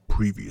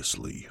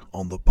Previously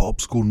on the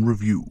Popscorn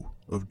review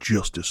of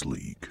Justice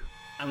League.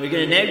 And we're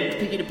going to now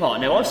pick it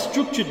apart. Now, I've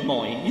structured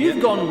mine.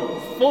 You've gone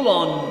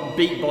full-on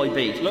beat by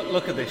beat.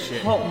 Look at this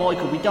shit. Oh,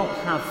 Michael, we don't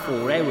have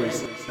 4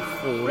 hours.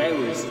 4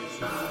 hours.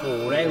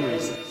 4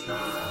 hours.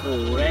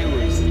 4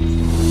 hours.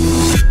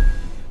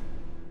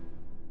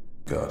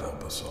 God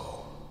help us all.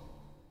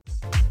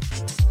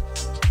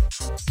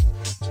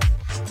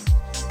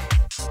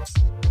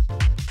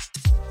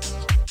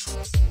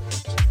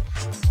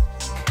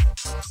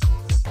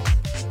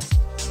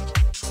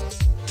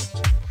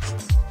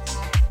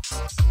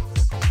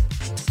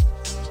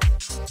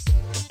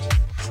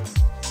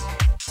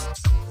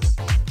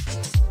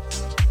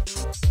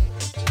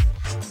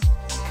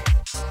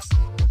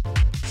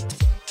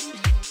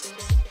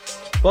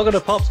 Welcome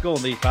to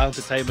Popscorn, the Fan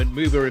Entertainment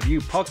Movie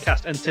Review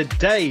Podcast, and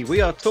today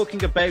we are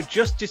talking about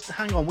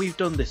hang on, we've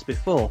done this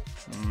before.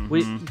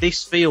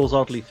 This feels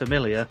oddly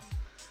familiar.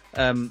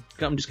 I'm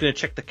just going to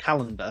check the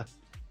calendar.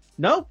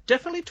 No,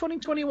 definitely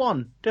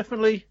 2021.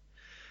 Definitely.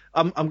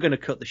 I'm going to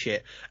cut the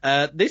shit.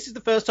 This is the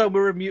first time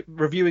we're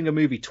reviewing a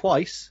movie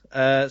twice.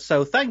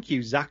 So thank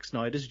you, Zack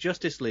Snyder's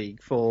Justice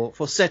League, for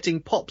setting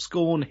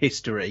Popscorn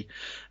history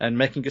and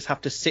making us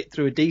have to sit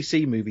through a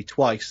DC movie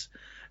twice.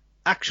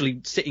 Actually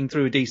sitting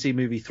through a DC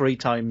movie 3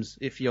 times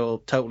if you're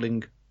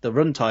totaling the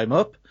runtime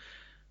up.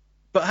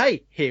 But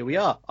hey, here we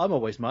are. I'm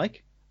always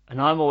Mike.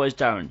 And I'm always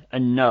Darren.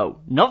 And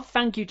no, not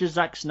thank you to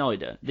Zack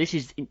Snyder. This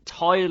is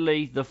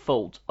entirely the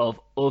fault of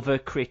other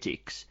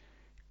critics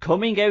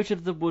coming out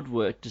of the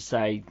woodwork to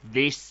say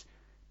this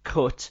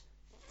cut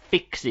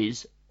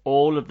fixes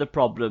all of the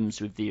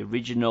problems with the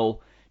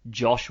original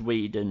Joss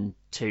Whedon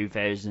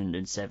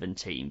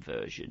 2017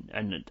 version.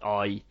 And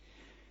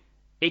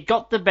it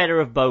got the better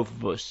of both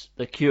of us,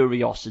 the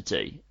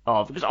curiosity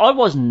of... Because I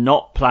was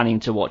not planning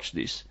to watch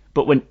this,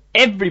 but when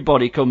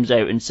everybody comes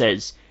out and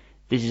says,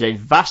 this is a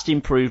vast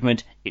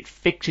improvement, it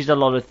fixes a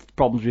lot of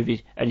problems with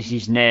it, and it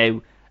is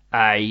now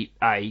a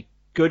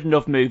good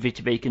enough movie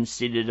to be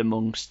considered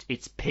amongst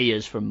its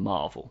peers from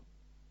Marvel.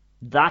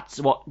 That's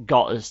what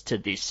got us to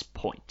this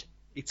point.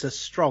 It's a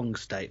strong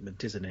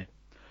statement, isn't it?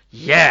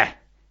 Yeah.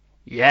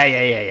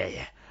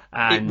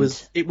 And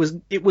it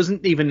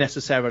wasn't even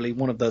necessarily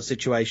one of those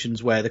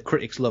situations where the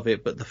critics love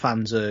it but the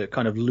fans are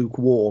kind of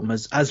lukewarm,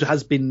 as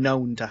has been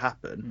known to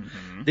happen.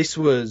 Mm-hmm. This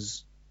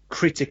was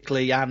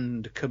critically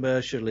and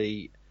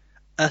commercially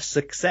a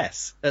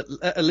success,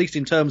 at least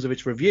in terms of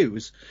its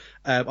reviews.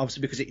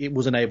 Obviously, because it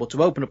wasn't able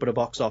to open up at a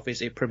box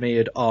office, it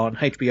premiered on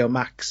HBO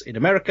Max in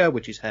America,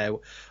 which is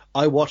how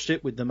I watched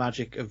it with the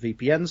magic of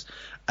VPNs,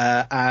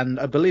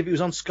 and I believe it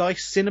was on Sky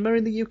Cinema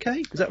in the UK.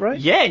 Is that right?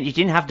 Yeah, and you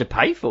didn't have to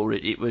pay for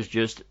it. It was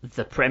just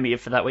the premiere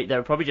for that week. They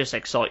were probably just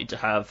excited to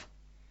have,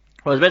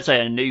 well, I was about to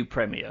say a new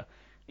premiere.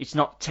 It's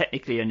not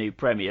technically a new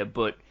premiere,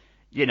 but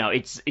you know,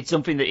 it's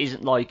something that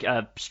isn't like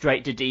a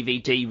straight to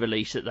DVD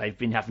release that they've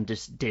been having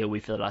to deal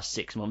with for the last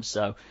 6 months.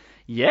 So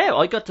yeah,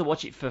 I got to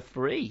watch it for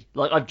free.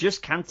 Like, I've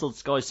just cancelled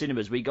Sky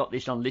Cinemas. We got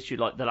this on literally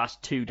like the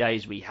last 2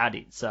 days we had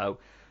it. So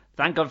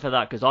thank God for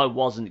that, because I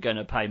wasn't going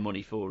to pay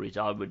money for it.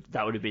 That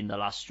would have been the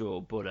last straw.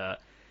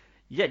 But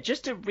yeah,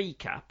 just to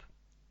recap,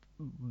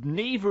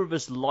 neither of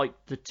us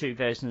liked the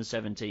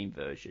 2017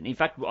 version. In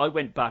fact, I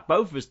went back,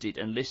 both of us did,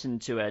 and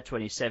listened to our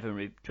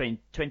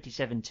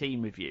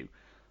 2017 review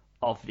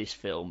of this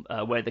film,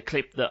 where the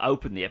clip that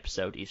opened the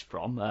episode is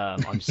from.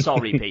 I'm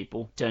sorry,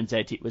 people. Turns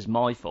out it was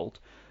my fault.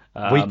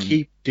 We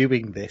keep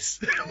doing this.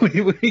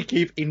 we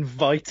keep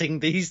inviting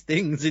these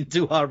things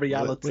into our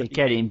reality. We're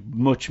getting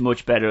much,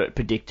 much better at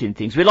predicting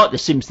things. We're like The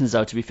Simpsons,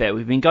 though, to be fair.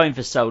 We've been going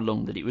for so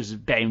long that it was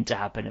bound to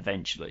happen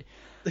eventually.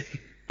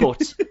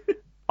 But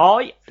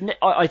I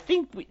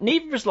think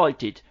neither of us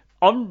liked it.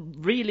 On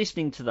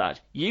re-listening to that,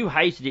 you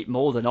hated it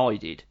more than I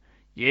did.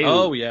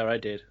 Oh, yeah, I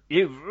did.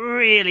 You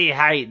really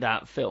hate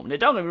that film. Now,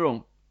 don't get me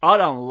wrong. I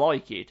don't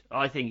like it.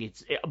 I think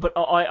but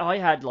I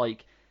had,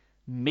 like,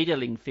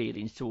 middling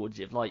feelings towards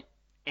it. Like,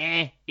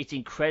 it's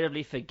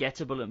incredibly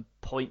forgettable and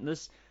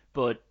pointless,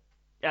 but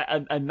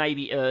and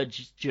maybe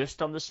urged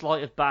just on the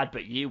slight of bad,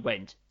 but you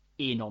went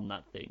in on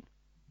that thing.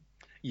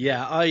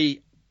 Yeah,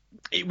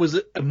 it was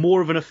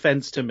more of an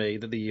offence to me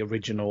that the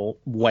original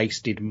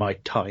wasted my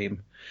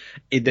time,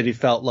 in that it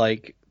felt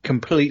like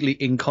completely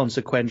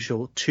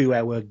inconsequential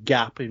 2-hour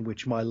gap in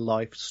which my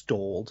life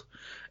stalled.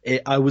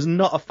 I was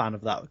not a fan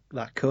of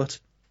that cut.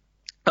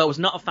 I was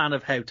not a fan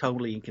of how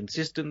totally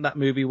inconsistent that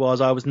movie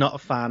was. I was not a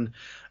fan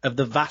of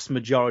the vast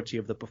majority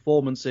of the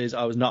performances.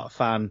 I was not a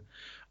fan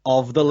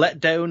of the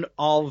letdown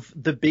of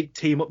the big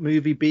team-up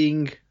movie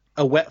being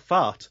a wet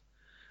fart.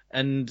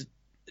 And,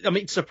 I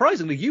mean,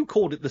 surprisingly, you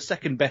called it the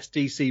second best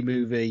DC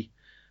movie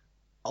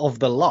of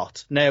the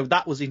lot. Now,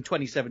 that was in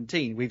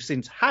 2017. We've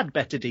since had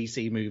better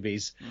DC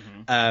movies.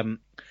 Mm-hmm.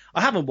 I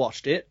haven't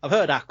watched it. I've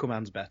heard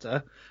Aquaman's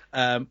better.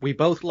 We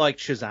both liked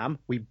Shazam.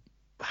 We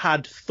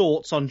had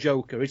thoughts on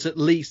Joker. It's at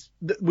least,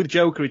 with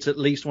Joker, it's at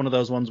least one of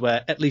those ones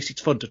where at least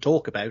it's fun to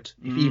talk about,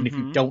 even if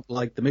you don't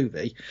like the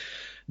movie.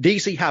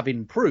 DC have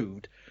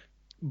improved,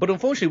 but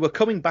unfortunately we're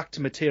coming back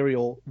to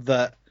material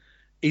that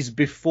is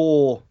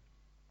before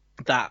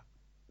that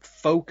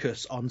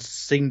focus on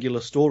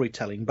singular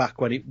storytelling back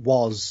when it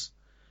was,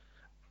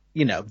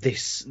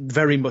 this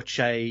very much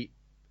a,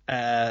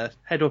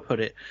 how do I put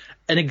it,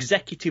 an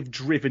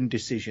executive-driven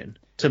decision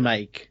to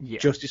make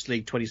Justice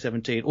League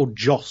 2017, or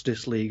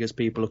Justice League as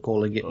people are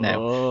calling it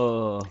now.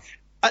 Oh.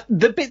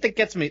 The bit that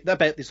gets me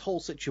about this whole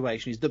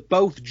situation is that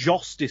both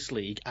Justice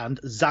League and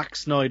Zack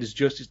Snyder's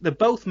Justice, they're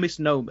both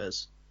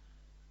misnomers.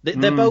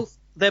 They're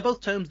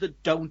both terms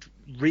that don't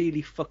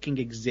really fucking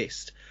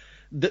exist.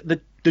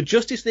 The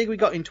Justice League we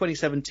got in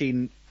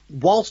 2017,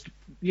 whilst,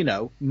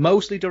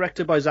 mostly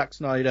directed by Zack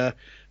Snyder,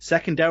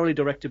 secondarily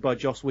directed by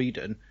Joss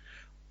Whedon,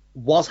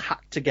 was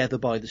hacked together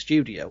by the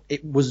studio.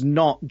 It was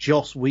not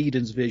Joss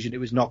Whedon's vision. It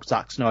was not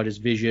Zack Snyder's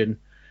vision.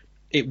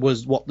 It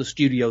was what the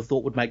studio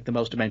thought would make the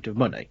most amount of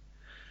money.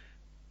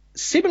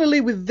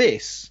 Similarly with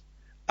this,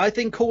 I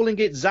think calling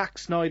it Zack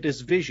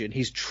Snyder's vision,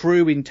 his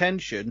true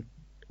intention,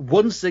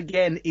 once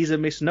again is a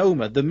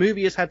misnomer. The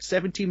movie has had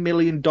 $70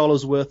 million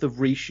worth of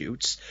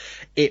reshoots.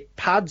 It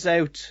pads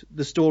out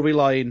the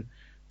storyline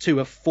to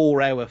a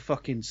 4-hour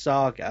fucking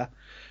saga,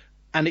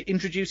 and it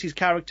introduces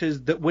characters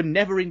that were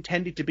never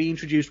intended to be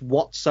introduced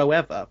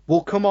whatsoever.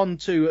 We'll come on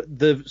to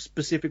the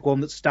specific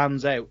one that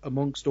stands out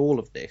amongst all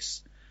of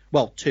this.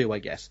 Well, two, I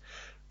guess.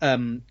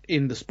 In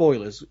the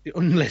spoilers,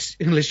 unless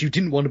you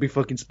didn't want to be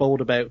fucking spoiled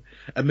about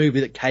a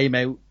movie that came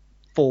out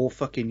 4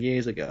 fucking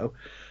years ago.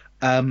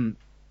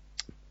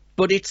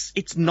 But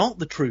it's not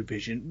the true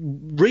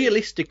vision.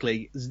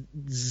 Realistically,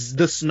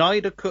 the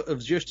Snyder cut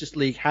of Justice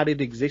League, had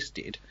it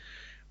existed,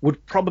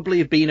 would probably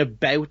have been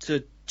about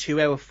a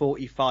 2-hour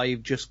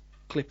 45, just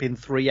clipping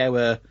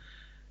 3-hour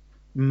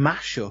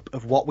mashup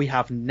of what we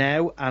have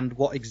now and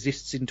what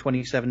exists in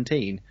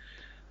 2017.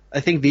 I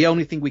think the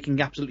only thing we can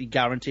absolutely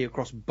guarantee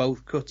across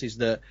both cuts is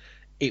that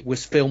it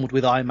was filmed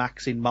with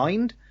IMAX in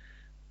mind,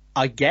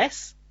 I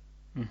guess.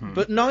 Mm-hmm.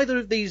 But neither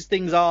of these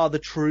things are the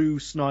true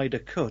Snyder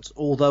cut,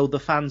 although the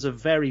fans are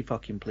very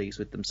fucking pleased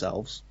with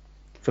themselves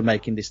for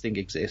making this thing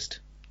exist.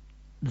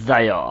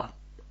 They are.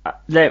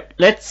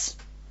 Let's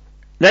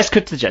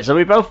cut to the chase. So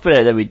we both put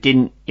out that we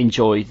didn't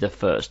enjoy the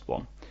first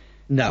one.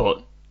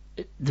 No.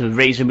 But the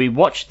reason we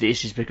watched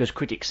this is because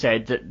critics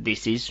said that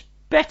this is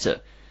better.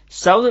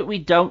 So that we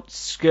don't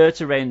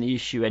skirt around the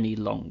issue any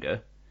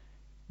longer,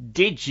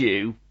 did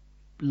you,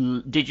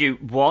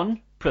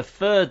 1,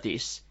 prefer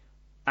this,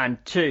 and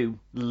 2,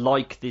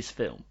 like this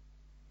film?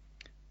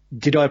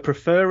 Did I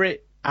prefer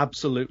it?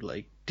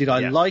 Absolutely. Did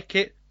I like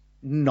it?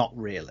 Not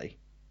really.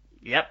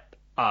 Yep,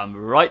 I'm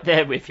right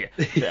there with you.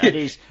 That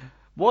is,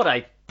 what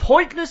a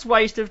pointless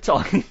waste of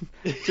time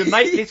to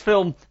make this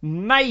film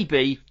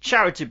maybe,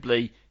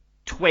 charitably,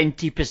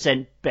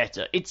 20%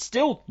 better. It's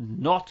still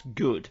not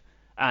good.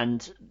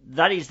 And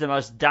that is the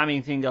most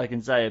damning thing I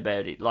can say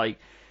about it. Like,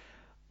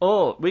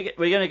 we're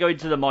going to go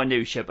into the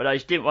minutiae, but I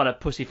just didn't want to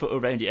pussyfoot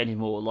around it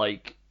anymore.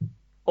 Like,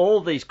 all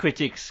these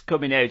critics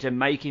coming out and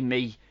making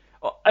me...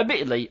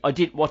 Admittedly, I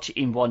didn't watch it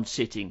in one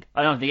sitting.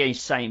 I don't think any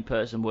sane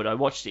person would. I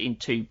watched it in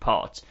 2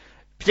 parts.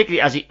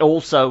 Particularly as it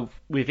also,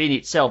 within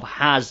itself,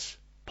 has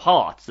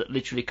parts that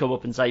literally come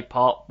up and say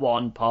part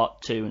 1,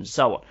 part 2, and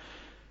so on.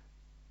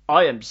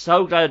 I am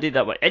so glad I did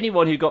that way.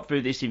 Anyone who got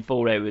through this in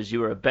 4 hours,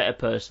 you were a better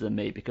person than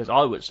me, because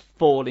I was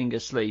falling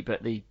asleep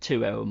at the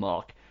 2-hour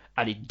mark,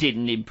 and it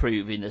didn't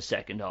improve in the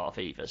second half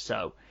either.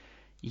 So,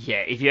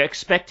 yeah, if you're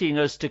expecting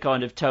us to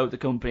kind of toe the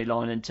company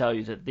line and tell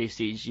you that this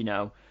is,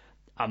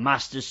 a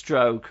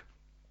masterstroke,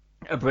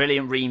 a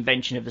brilliant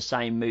reinvention of the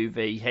same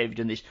movie, how have you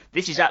done this?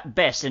 This is at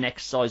best an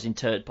exercise in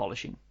turd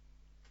polishing.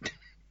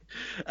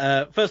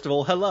 First of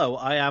all, hello.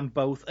 I am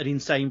both an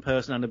insane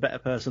person and a better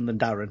person than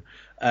Darren.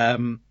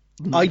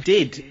 I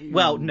did.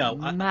 Well, no.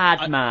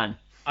 Madman.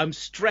 I'm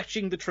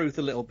stretching the truth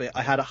a little bit.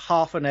 I had a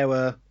half an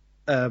hour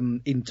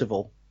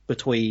interval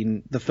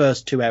between the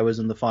first 2 hours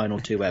and the final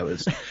 2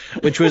 hours,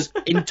 which was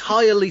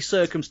entirely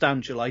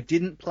circumstantial. I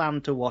didn't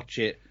plan to watch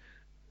it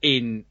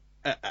in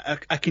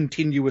a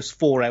continuous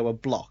 4-hour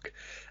block.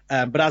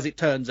 But as it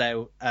turns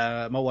out,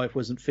 my wife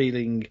wasn't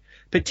feeling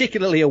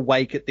particularly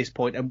awake at this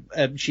point,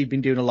 and she'd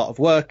been doing a lot of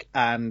work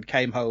and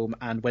came home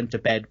and went to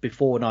bed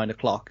before 9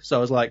 o'clock. So I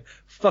was like,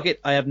 fuck it,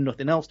 I have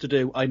nothing else to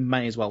do. I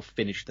may as well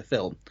finish the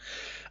film.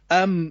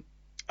 The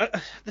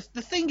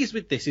thing is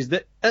with this is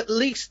that at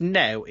least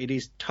now it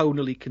is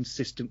tonally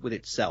consistent with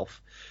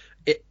itself.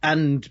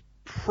 And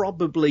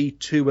probably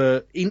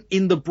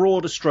in the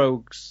broader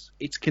strokes,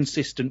 it's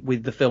consistent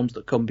with the films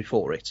that come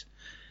before it.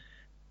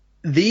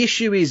 The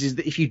issue is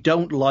that if you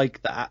don't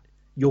like that,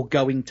 you're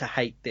going to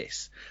hate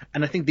this.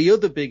 And I think the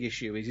other big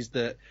issue is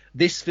that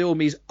this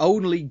film is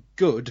only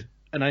good,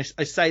 and I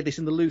say this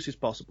in the loosest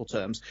possible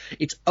terms,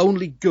 it's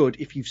only good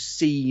if you've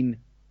seen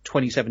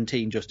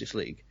 2017 Justice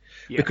League.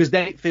 Yeah. Because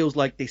then it feels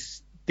like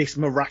this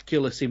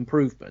miraculous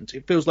improvement.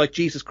 It feels like,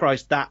 Jesus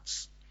Christ,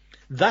 that's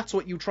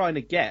what you're trying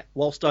to get.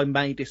 Whilst I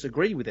may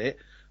disagree with it,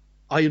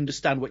 I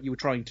understand what you were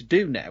trying to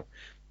do now.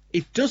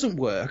 It doesn't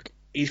work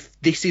if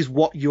this is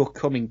what you're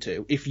coming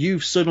to. If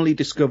you've suddenly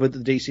discovered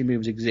that the DC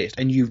movies exist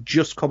and you've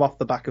just come off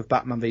the back of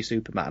Batman v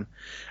Superman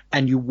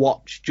and you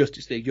watch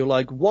Justice League, you're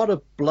like, what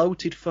a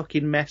bloated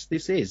fucking mess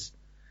this is.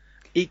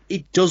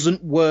 it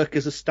doesn't work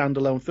as a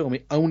standalone film.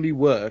 It only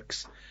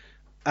works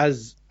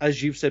as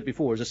you've said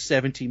before, as a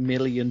 $70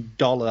 million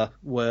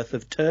worth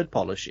of turd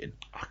polishing.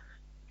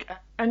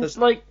 And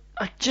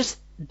I just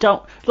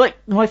don't like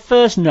my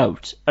first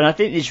note, and I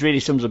think this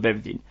really sums up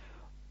everything.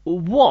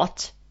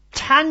 What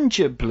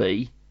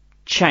tangibly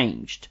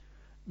changed,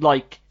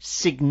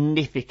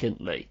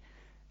 significantly?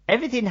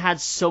 Everything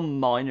had some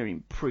minor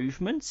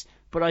improvements,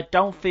 but I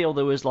don't feel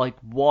there was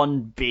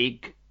one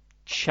big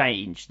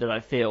change that I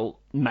feel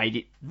made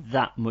it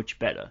that much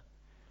better.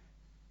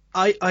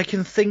 I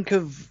can think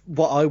of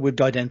what I would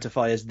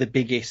identify as the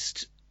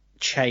biggest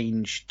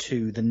change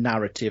to the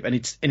narrative, and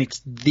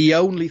it's the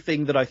only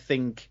thing that I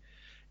think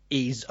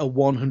is a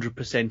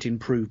 100%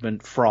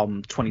 improvement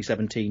from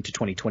 2017 to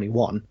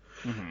 2021,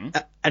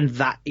 and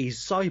that is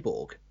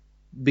Cyborg,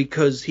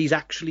 because he's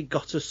actually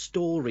got a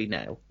story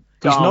now.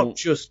 He's not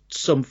just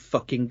some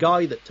fucking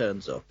guy that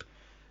turns up.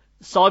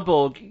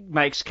 Cyborg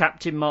makes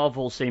Captain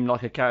Marvel seem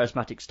like a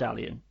charismatic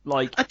stallion.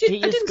 I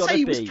didn't say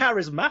he was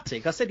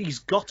charismatic. I said he's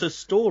got a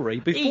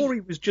story. Before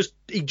he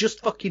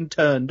just fucking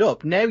turned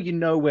up. Now you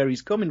know where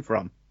he's coming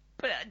from.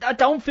 But I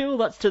don't feel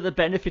that's to the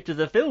benefit of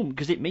the film,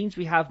 because it means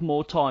we have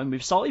more time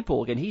with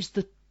Cyborg, and he's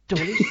the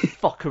dullest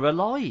fucker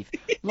alive.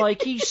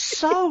 He's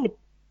so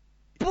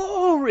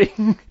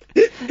boring.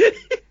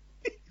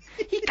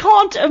 He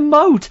can't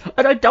emote,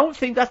 and I don't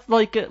think that's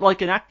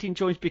an acting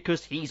choice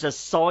because he's a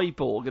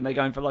cyborg and they're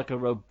going for a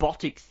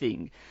robotic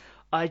thing.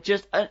 I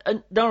just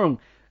no,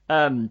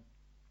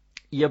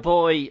 your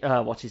boy,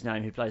 what's his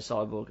name, who plays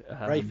Cyborg?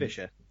 Ray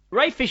Fisher.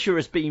 Ray Fisher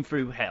has been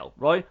through hell,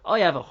 right? I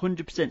have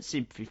 100%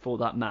 sympathy for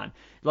that man.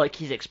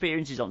 His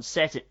experiences on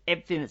set and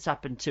everything that's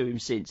happened to him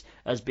since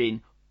has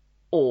been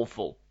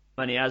awful,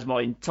 and he has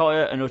my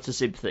entire and utter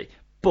sympathy.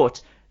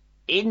 But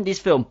in this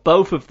film,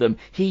 both of them,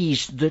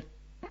 he's the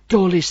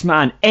dullest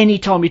man.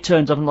 Anytime he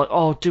turns up, I'm like,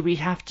 oh, do we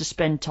have to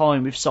spend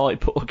time with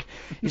Cyborg?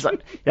 He's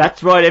like,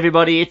 that's right,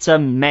 everybody, it's a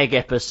Meg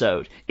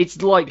episode.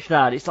 It's like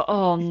that. It's like,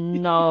 oh,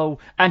 no.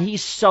 And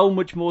he's so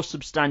much more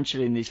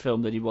substantial in this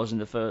film than he was in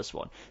the first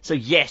one. So,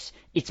 yes,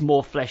 it's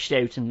more fleshed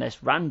out and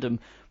less random,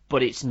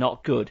 but it's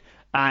not good.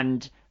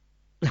 And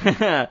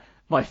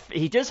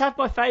he does have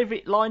my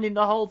favourite line in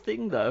the whole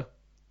thing, though.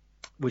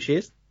 Which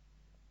is?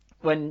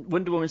 When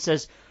Wonder Woman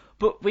says,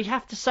 but we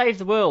have to save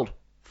the world.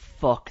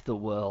 Fuck the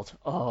world.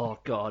 Oh,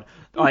 God.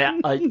 I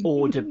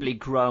audibly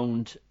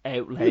groaned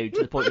out loud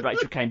to the point that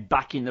Rachel came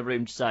back in the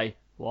room to say,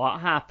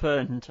 what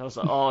happened? I was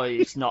like, oh,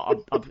 it's not,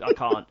 I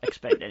can't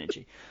expect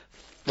energy.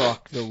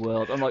 Fuck the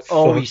world. I'm like,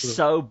 oh, he's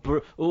so,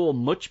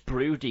 much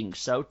brooding,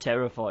 so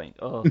terrifying.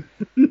 Oh,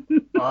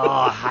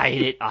 I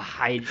hate it. I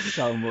hate it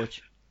so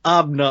much.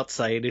 I'm not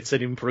saying it's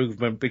an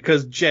improvement,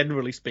 because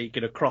generally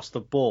speaking, across the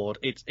board,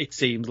 it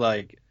seems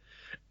like,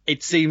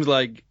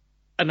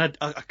 and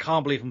I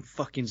can't believe I'm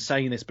fucking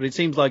saying this, but it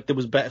seems like there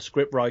was better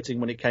script writing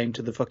when it came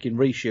to the fucking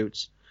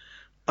reshoots.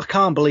 I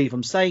can't believe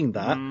I'm saying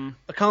that.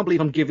 I can't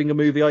believe I'm giving a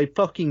movie I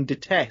fucking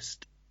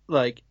detest,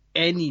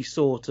 any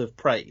sort of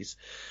praise.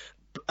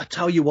 But I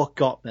tell you what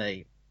got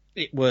me.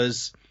 It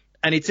was,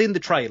 and it's in the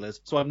trailers,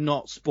 so I'm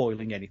not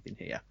spoiling anything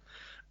here.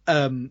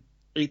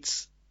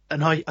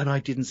 And I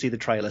didn't see the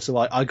trailer, so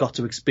I got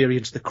to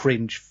experience the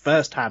cringe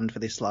firsthand for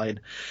this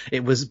line.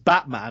 It was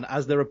Batman,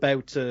 as they're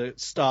about to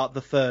start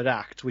the third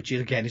act, which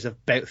again is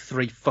about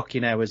 3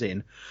 fucking hours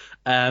in.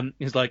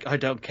 He's like, I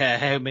don't care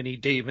how many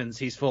demons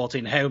he's fought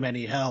in how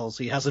many hells,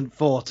 he hasn't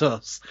fought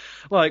us.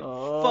 Fuck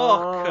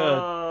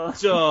a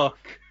duck.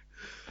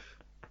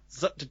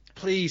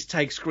 Please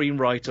take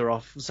screenwriter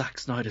off Zack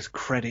Snyder's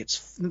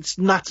credits.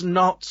 That's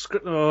not...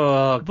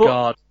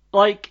 God.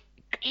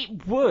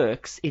 It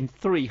works in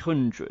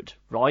 300,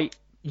 right?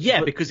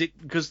 Yeah, because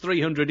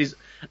 300 is,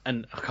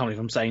 and I can't believe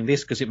I'm saying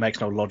this because it makes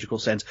no logical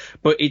sense,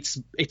 but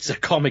it's a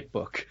comic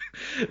book.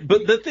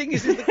 But the thing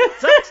is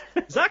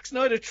that Zack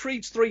Snyder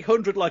treats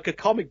 300 like a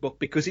comic book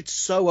because it's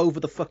so over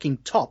the fucking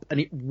top and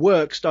it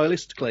works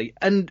stylistically.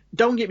 And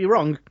don't get me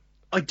wrong,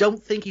 I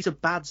don't think he's a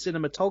bad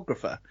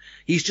cinematographer.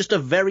 He's just a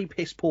very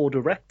piss poor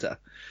director.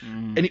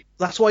 And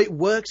that's why it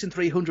works in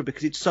 300,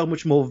 because it's so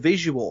much more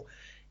visual.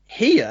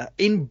 Here,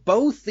 in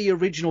both the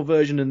original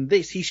version and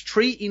this, he's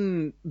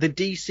treating the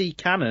DC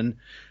canon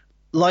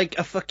like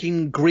a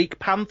fucking Greek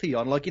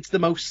pantheon, like it's the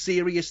most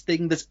serious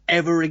thing that's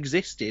ever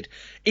existed.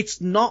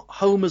 It's not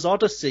Homer's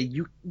Odyssey.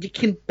 You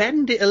can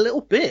bend it a little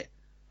bit.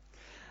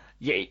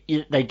 Yeah,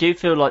 they do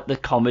feel like the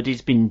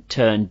comedy's been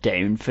turned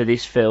down for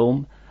this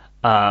film,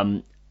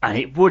 and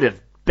it would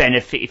have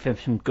benefited from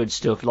some good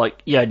stuff.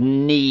 You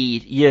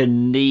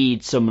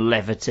need some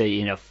levity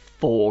in a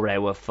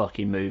 4-hour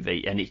fucking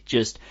movie, and it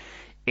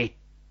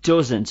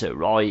doesn't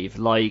arrive.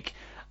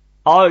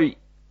 I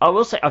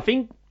will say, I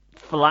think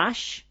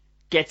Flash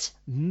gets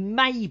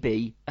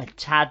maybe a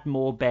tad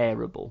more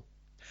bearable.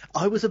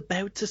 I was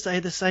about to say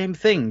the same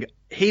thing.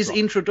 His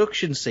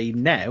introduction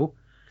scene now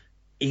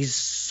is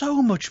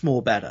so much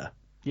more better.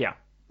 Yeah.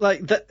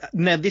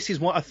 Now this is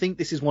what I think.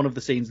 This is one of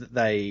the scenes that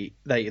they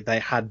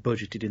had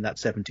budgeted in that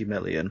 70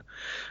 million.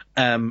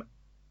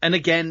 And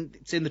again,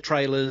 it's in the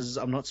trailers.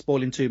 I'm not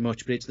spoiling too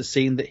much, but it's the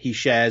scene that he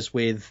shares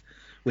with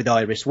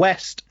Iris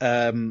West.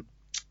 And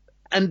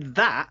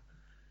that,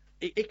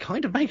 it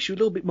kind of makes you a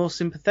little bit more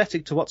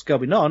sympathetic to what's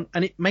going on,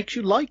 and it makes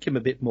you like him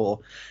a bit more.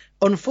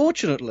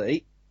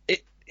 Unfortunately,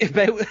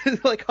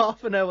 about like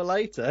half an hour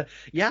later,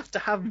 you have to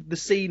have the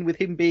scene with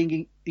him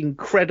being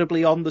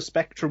incredibly on the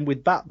spectrum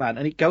with Batman,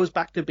 and it goes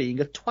back to being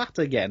a twat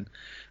again.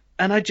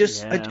 And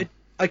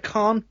I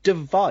can't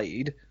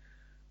divide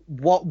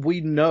what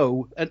we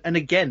know, and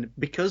again,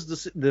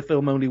 because the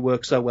film only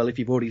works so well if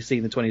you've already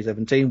seen the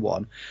 2017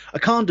 one, I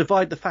can't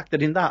divide the fact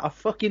that in that I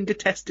fucking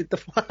detested the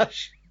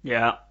Flash.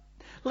 Yeah,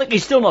 look,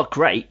 he's still not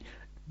great,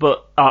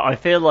 but I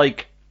feel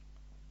like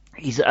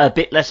he's a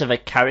bit less of a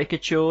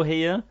caricature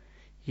here.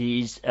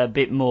 He's a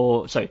bit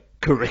more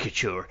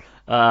caricature.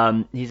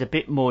 He's a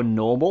bit more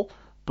normal,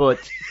 but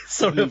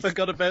sorry, I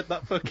forgot about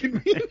that fucking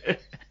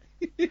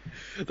meme.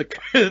 the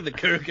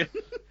Kurgan.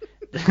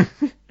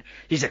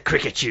 He's a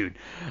cricketune.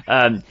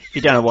 If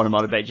you don't know what I'm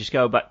on about, just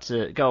go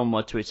on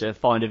my Twitter,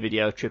 find a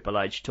video of Triple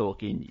H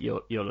talking,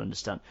 you'll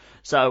understand.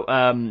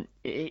 So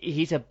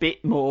he's a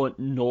bit more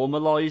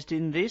normalised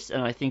in this,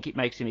 and I think it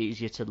makes him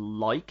easier to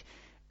like.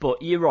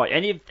 But you're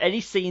right.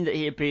 Any scene that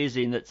he appears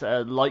in that's a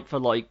like for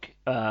like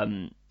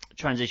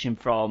transition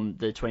from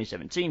the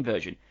 2017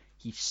 version,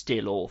 he's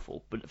still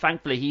awful. But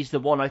thankfully, he's the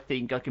one I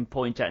think I can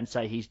point at and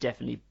say he's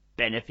definitely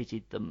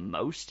benefited the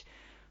most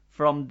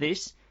from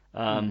this.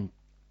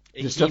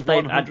 The stuff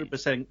they've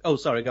 100%. Oh,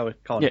 sorry, go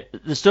on. Yeah,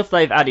 the stuff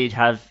they've added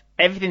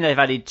everything they've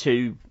added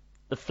to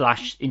the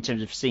Flash in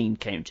terms of scene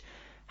count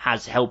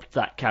has helped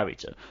that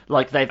character.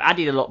 Like, they've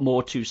added a lot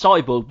more to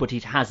Cyborg, but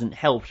it hasn't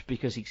helped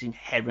because he's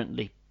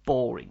inherently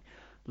boring.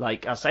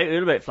 Like I say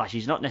earlier about Flash,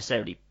 he's not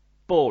necessarily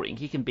boring.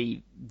 He can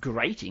be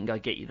grating, I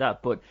get you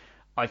that, but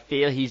I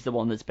feel he's the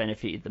one that's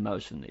benefited the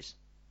most from this.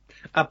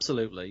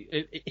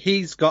 Absolutely.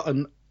 He's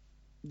gotten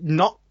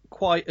not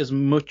quite as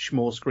much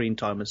more screen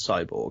time as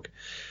Cyborg,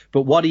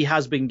 but what he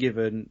has been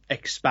given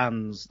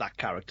expands that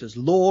character's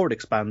lore. It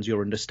expands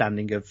your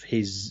understanding of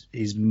his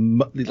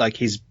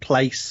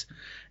place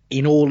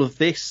in all of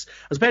this.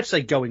 I was about to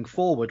say going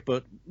forward,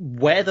 but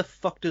where the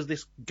fuck does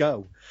this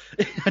go?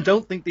 I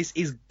don't think this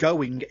is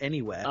going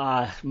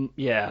anywhere.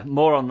 Yeah,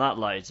 more on that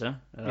later.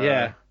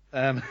 But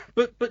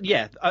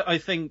yeah, I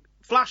think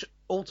Flash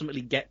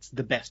ultimately gets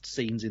the best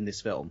scenes in this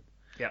film.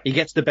 Yeah. He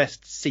gets the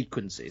best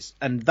sequences,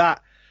 and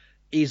that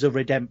is a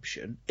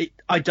redemption.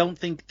 I don't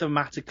think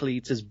thematically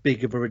it's as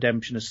big of a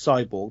redemption as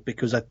Cyborg,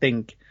 because I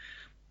think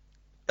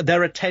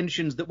there are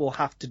tensions that we'll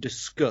have to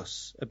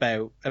discuss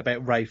about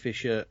Ray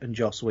Fisher and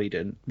Joss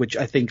Whedon, which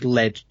I think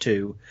led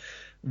to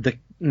I'm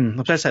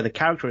going to say the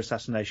character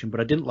assassination,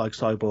 but I didn't like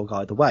Cyborg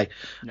either way.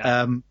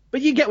 No.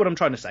 But you get what I'm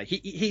trying to say.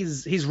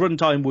 His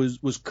runtime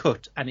was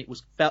cut, and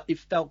it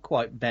felt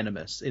quite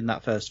venomous in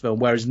that first film,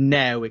 whereas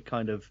now it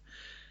kind of,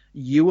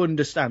 you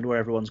understand where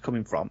everyone's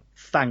coming from,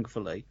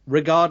 thankfully.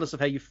 Regardless of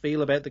how you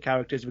feel about the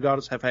characters,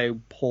 regardless of how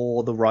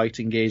poor the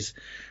writing is,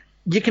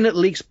 you can at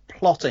least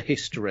plot a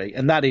history,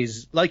 and that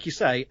is, like you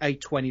say, a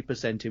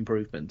 20%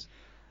 improvement.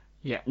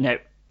 Yeah. Now,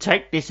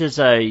 take this as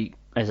a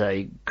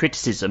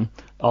criticism.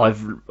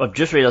 I've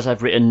just realised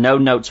I've written no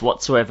notes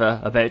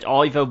whatsoever about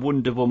either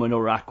Wonder Woman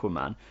or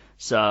Aquaman,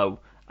 so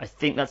I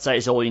think that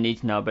is all you need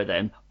to know about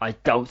them. I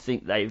don't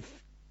think they've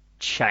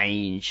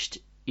changed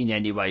in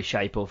any way,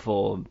 shape, or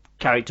form,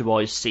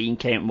 character-wise, scene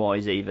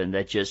count-wise. Even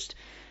they're just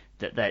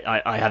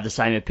I have the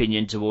same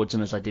opinion towards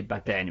them as I did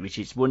back then, which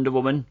is Wonder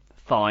Woman,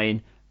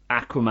 fine.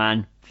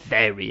 Aquaman,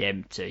 very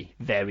empty,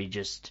 very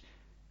just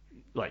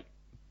like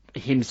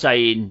him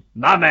saying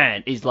 "my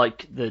man" is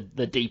like the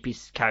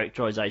deepest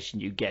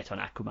characterization you get on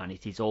Aquaman.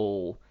 It is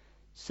all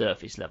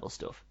surface level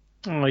stuff.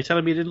 Oh, you're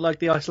telling me you didn't like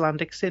the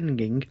Icelandic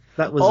singing?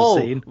 That was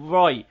a scene.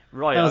 Right.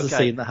 That was a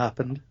scene that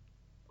happened.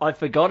 I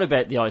forgot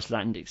about the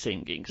Icelandic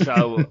singing.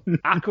 So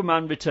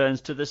Aquaman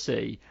returns to the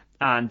sea,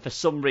 and for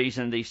some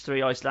reason these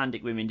three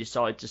Icelandic women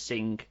decide to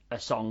sing a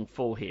song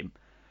for him.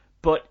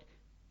 But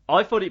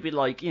I thought it'd be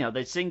like,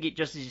 they'd sing it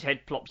just as his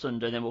head plops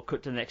under, and then we'll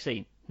cut to the next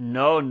scene.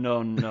 No.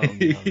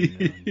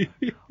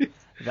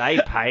 They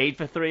paid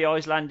for three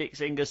Icelandic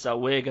singers, so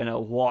we're going to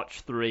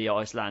watch three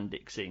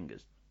Icelandic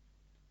singers.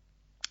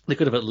 They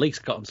could have at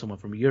least gotten someone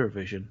from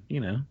Eurovision,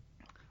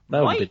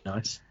 That would have been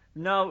nice.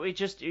 No, it's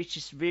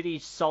just really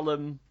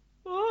solemn.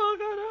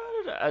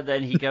 And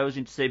then he goes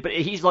into sea. But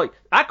he's like,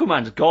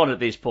 Aquaman's gone at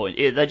this point.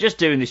 They're just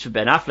doing this for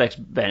Ben Affleck's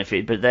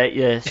benefit, but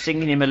they're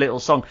singing him a little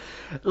song.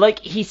 Like,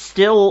 he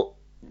still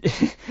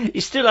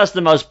has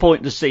the most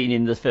pointless scene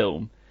in the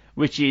film,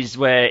 which is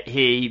where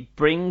he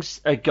brings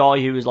a guy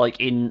who is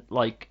in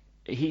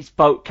his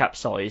boat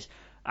capsized.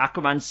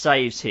 Aquaman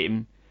saves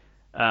him.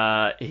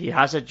 He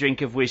has a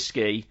drink of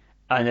whiskey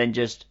and then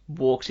just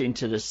walks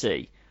into the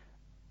sea.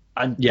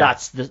 And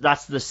that's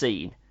the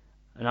scene.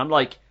 And I'm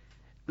like,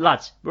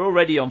 lads, we're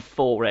already on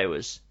 4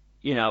 hours.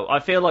 I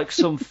feel like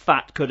some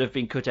fat could have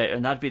been cut out,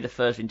 and that'd be the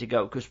first thing to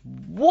go. Because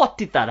what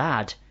did that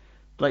add?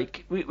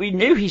 Like, we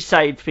knew he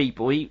saved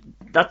people. He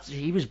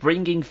was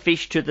bringing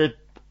fish to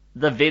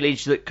the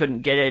village that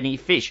couldn't get any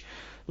fish.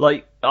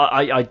 Like,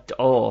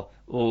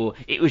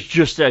 it was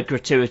just a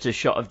gratuitous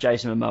shot of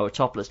Jason Momoa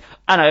topless.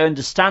 And I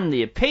understand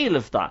the appeal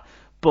of that,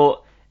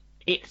 but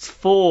it's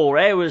 4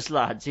 hours,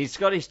 lads. He's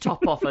got his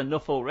top off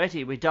enough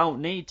already. We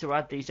don't need to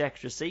add these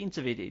extra scenes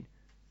of it in.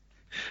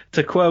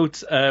 To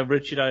quote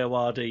Richard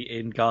Ayoade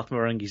in Garth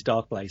Marenghi's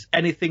Dark Place,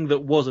 anything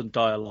that wasn't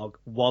dialogue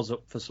was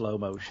up for slow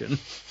motion.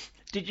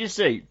 Did you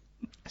see?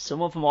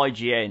 Someone from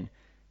IGN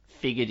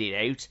figured it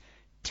out.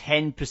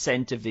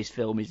 10% of this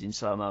film is in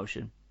slow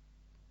motion.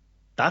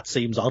 That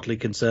seems oddly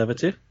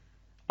conservative.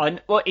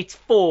 Well, it's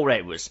 4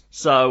 hours,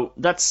 so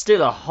that's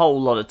still a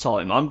whole lot of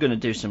time. I'm going to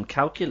do some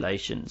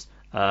calculations.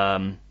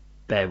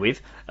 Bear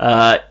with.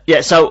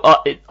 So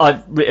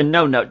I've written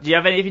no note. Do you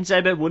have anything to say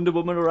about Wonder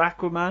Woman or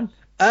Aquaman?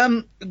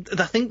 I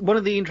think one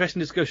of the interesting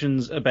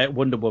discussions about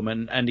Wonder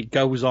Woman, and it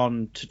goes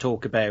on to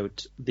talk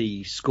about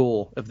the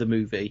score of the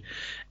movie,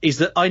 is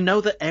that I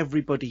know that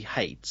everybody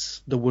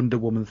hates the Wonder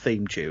Woman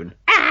theme tune.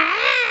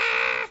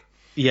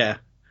 Yeah,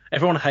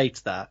 everyone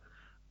hates that.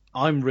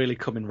 I'm really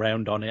coming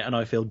round on it, and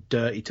I feel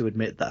dirty to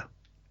admit that.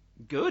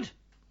 Good.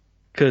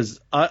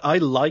 Because I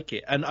like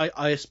it, and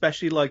I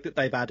especially like that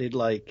they've added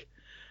like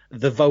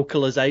the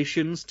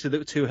vocalizations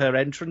to her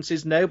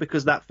entrances now,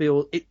 because that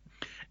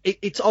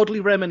it's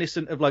oddly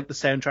reminiscent of like the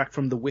soundtrack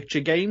from the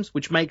Witcher games,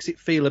 which makes it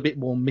feel a bit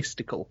more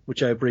mystical,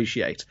 which I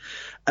appreciate.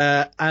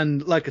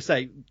 And like I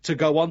say, to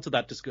go on to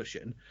that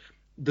discussion,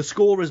 the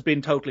score has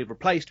been totally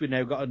replaced. We've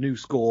now got a new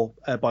score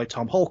by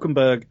Tom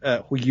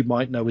Holkenberg, who you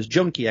might know as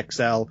Junkie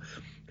XL,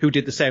 who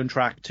did the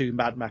soundtrack to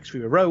Mad Max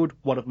Fury Road,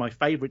 one of my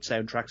favourite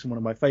soundtracks and one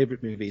of my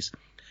favourite movies.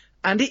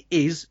 And it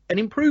is an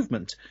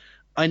improvement.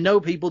 I know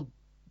people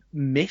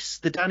miss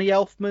the Danny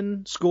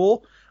Elfman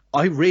score.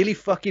 I really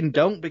fucking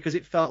don't, because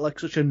it felt like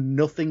such a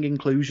nothing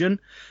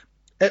inclusion.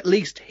 At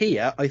least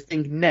here, I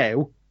think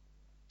now,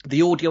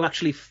 the audio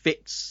actually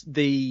fits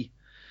the...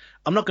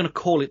 I'm not going to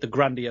call it the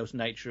grandiose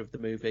nature of the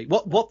movie.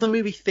 What the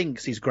movie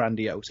thinks is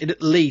grandiose.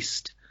 At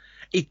least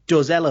it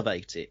does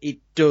elevate it. It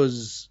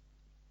does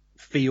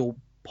feel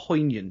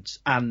poignant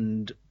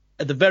and,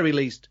 at the very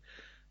least,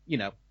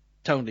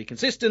 tonally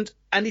consistent.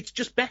 And it's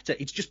just better.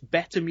 It's just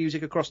better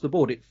music across the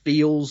board. It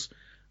feels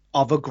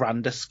of a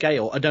grander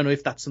scale. I don't know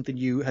if that's something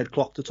you had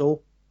clocked at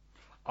all.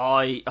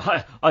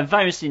 I'm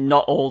famously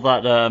not all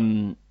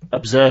that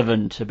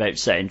observant about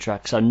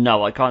soundtracks, so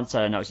no, I can't say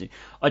I know.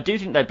 I do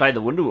think they play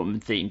the Wonder Woman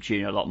theme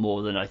tune a lot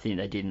more than I think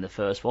they did in the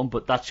first one,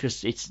 but that's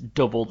just it's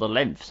double the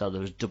length, so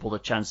there was double the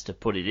chance to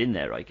put it in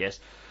there, I guess.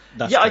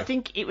 That's true. I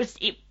think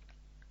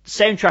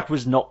soundtrack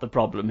was not the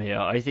problem here.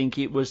 I think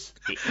it was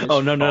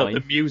oh no, fine.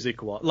 The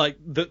music was like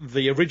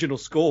the original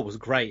score was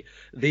great.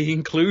 The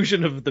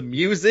inclusion of the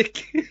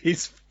music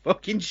is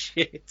fucking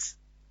shit.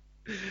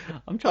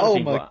 I'm trying to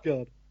think. Oh my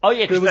god. Oh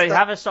yeah, because they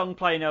have a song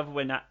playing over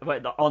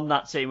on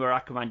that scene where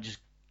Aquaman just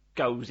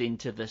goes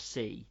into the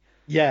sea.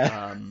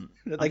 Yeah,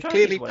 they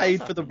clearly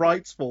paid for the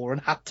rights for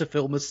and had to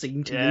film a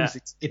scene to use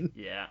it in.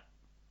 Yeah.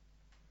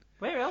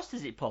 Where else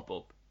does it pop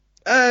up?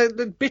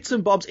 The bits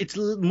and bobs. It's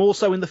more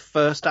so in the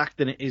first act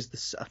than it is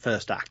the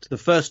first act. The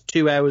first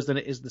 2 hours than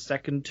it is the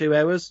second 2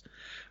 hours.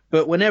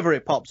 But whenever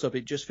it pops up,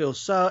 it just feels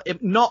so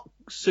not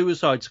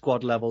Suicide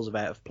Squad levels of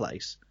out of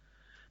place.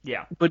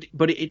 Yeah.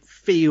 But it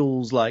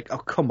feels like, oh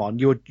come on,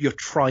 you're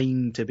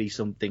trying to be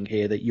something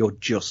here that you're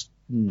just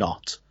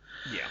not.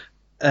 Yeah.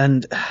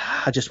 And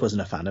I just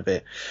wasn't a fan of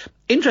it.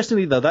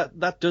 Interestingly though,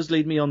 that does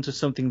lead me on to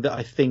something that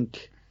I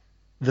think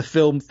the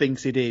film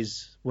thinks it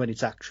is when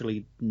it's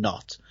actually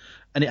not.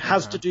 And it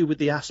has to do with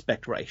the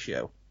aspect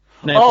ratio.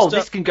 Now,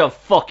 this can go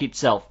fuck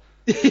itself.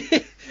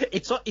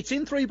 It's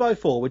in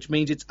 3x4, which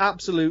means it's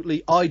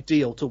absolutely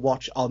ideal to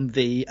watch on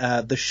the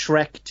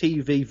Shrek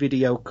TV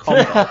video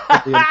combo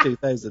of the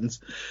 2000s,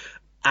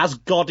 as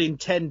God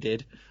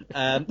intended.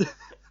 The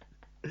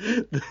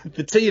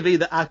TV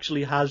that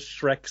actually has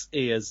Shrek's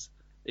ears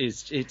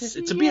it's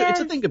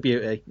a thing of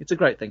beauty. It's a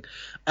great thing.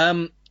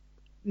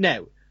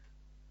 Now,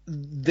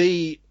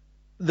 the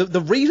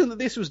reason that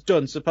this was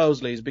done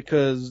supposedly is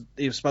because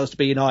it was supposed to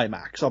be in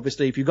IMAX.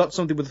 Obviously, if you've got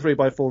something with a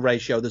 3x4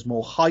 ratio, there's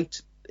more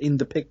height in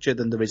the picture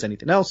than there is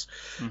anything else,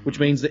 which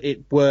means that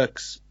it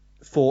works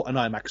for an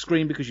IMAX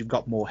screen because you've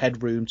got more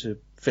headroom to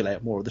fill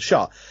out more of the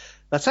shot.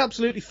 That's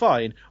absolutely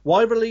fine.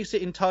 Why release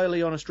it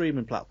entirely on a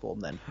streaming platform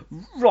then?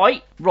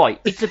 Right.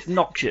 It's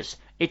obnoxious.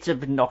 It's a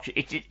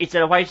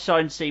way to try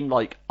and seem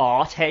like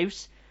art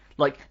house.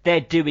 Like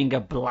they're doing a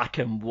black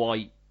and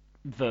white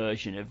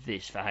version of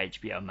this for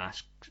HBO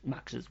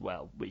Max as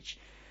well, which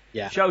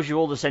shows you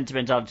all the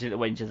sentimentality that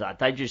went into that.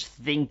 They just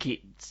think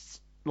it's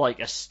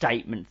like a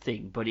statement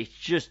thing, but it's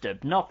just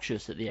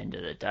obnoxious at the end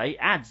of the day. It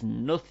adds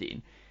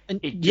nothing. And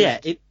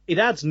it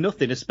adds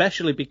nothing,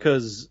 especially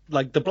because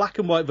like the black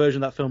and white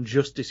version of that film,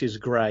 Justice is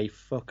Grey,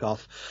 fuck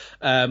off,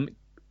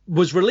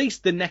 was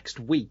released the next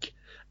week.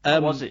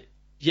 Was it?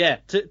 Yeah.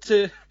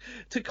 To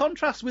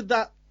contrast with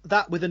that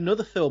with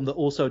another film that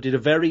also did a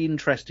very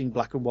interesting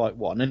black and white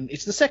one, and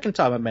it's the second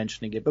time I'm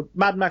mentioning it, but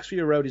Mad Max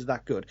Fury Road is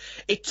that good.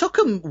 It took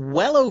them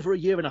well over a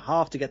year and a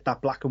half to get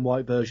that black and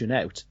white version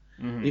out.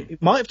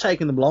 It might have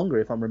taken them longer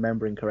if I'm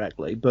remembering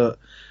correctly, but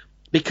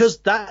because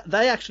that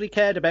they actually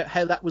cared about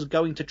how that was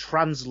going to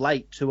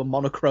translate to a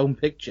monochrome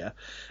picture.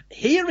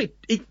 Here,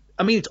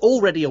 I mean, it's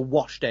already a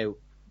washed out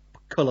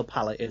color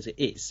palette as it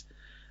is.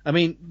 I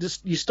mean,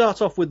 you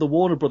start off with the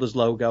Warner Brothers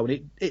logo,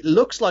 and it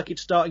looks like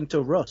it's starting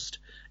to rust.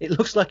 It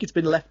looks like it's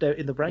been left out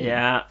in the rain.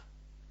 Yeah.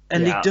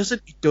 And it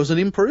doesn't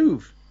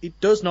improve. It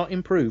does not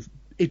improve.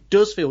 It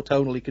does feel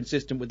tonally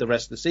consistent with the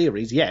rest of the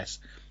series, yes.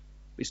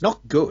 It's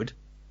not good.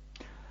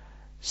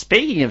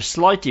 Speaking of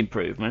slight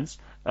improvements,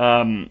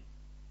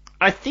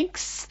 I think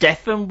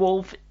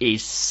Steppenwolf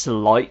is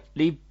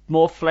slightly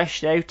more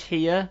fleshed out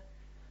here.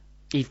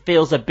 He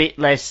feels a bit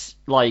less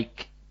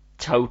like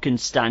token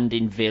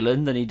stand-in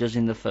villain than he does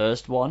in the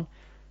first one.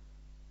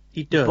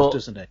 He does,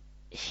 doesn't he?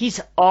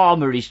 His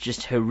armor is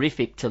just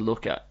horrific to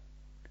look at.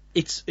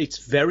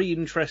 It's very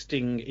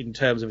interesting in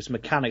terms of its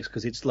mechanics,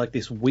 because it's like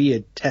this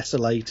weird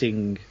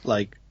tessellating,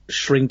 like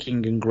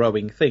shrinking and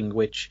growing thing,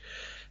 which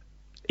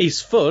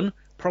is fun.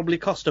 Probably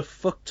cost a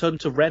fuck ton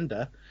to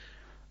render.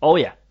 Oh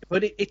yeah,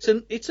 but it's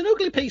an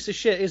ugly piece of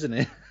shit, isn't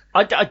it?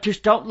 I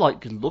just don't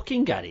like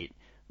looking at it.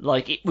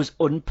 Like, it was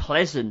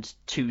unpleasant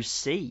to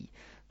see.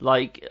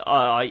 Like,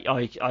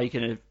 I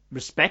can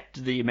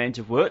respect the amount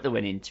of work that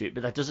went into it,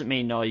 but that doesn't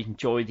mean I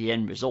enjoy the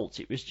end results.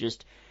 It was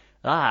just,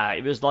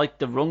 it was like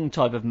the wrong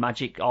type of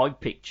magic eye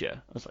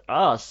picture. I was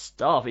like,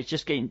 stop. It's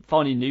just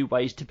finding new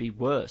ways to be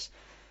worse.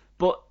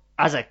 But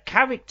as a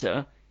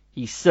character,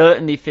 he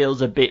certainly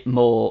feels a bit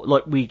more,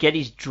 like, we get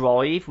his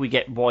drive, we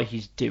get why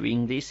he's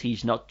doing this.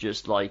 He's not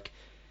just like,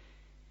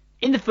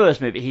 in the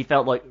first movie, he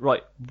felt like,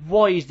 right,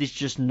 why is this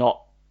just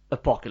not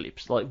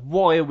Apocalypse? Like,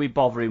 why are we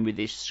bothering with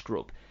this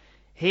scrub?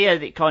 Here,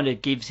 it kind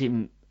of gives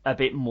him a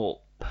bit more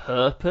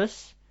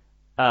purpose.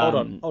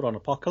 Hold on,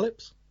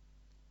 Apocalypse?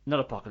 Not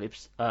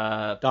Apocalypse.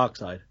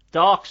 Darkseid.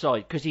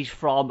 Darkseid, because he's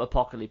from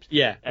Apocalypse.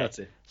 Yeah, that's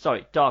it.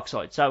 Sorry,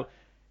 Darkseid. So,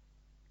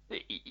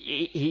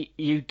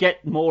 you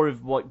get more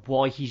of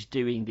why he's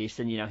doing this,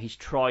 and, he's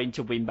trying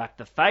to win back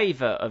the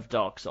favour of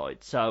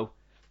Darkseid. So,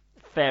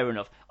 fair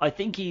enough. I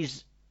think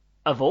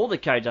of all the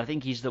characters, I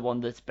think he's the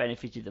one that's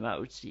benefited the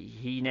most.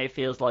 He now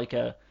feels like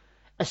a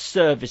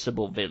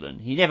serviceable villain.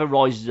 He never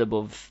rises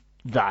above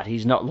that.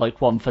 He's not like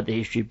one for the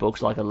history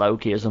books, like a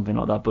Loki or something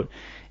like that, but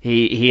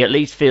he at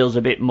least feels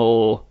a bit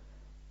more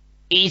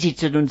easy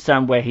to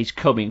understand where he's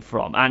coming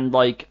from. And,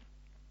 like,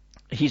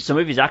 some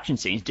of his action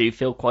scenes do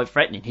feel quite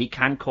threatening. He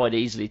can quite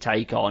easily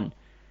take on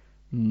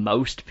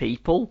most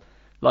people.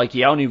 Like,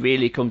 he only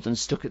really comes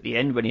unstuck at the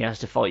end when he has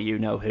to fight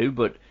you-know-who,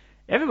 but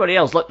everybody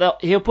else,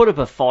 like, he'll put up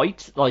a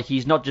fight. Like,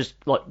 he's not just,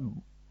 like,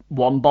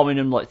 one-bombing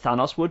him like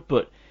Thanos would,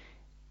 but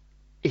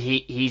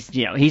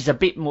he's a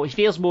bit more, he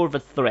feels more of a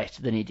threat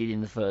than he did in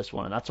the first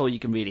one, and that's all you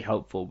can really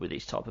hope for with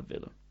this type of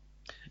villain.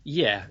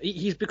 Yeah,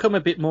 he's become a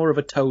bit more of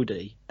a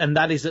toady, and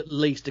that is at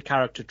least a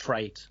character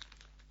trait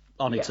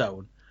on its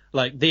own.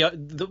 Like,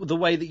 the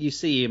way that you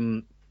see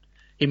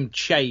him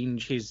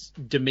change his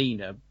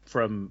demeanor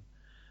from,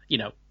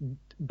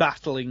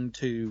 battling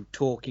to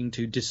talking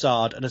to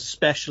Desard, and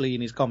especially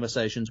in his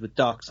conversations with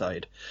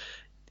Darkseid,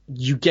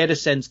 you get a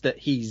sense that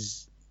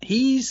he's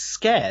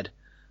scared.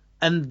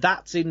 And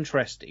that's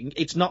interesting.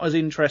 It's not as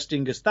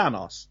interesting as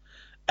Thanos.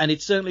 And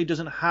it certainly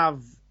doesn't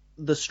have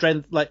the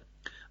strength. Like,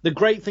 the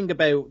great thing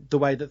about the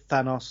way that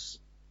Thanos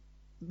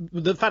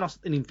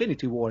in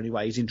Infinity War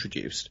anyway is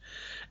introduced,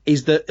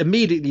 is that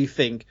immediately you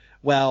think,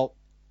 well,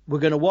 we're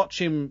going to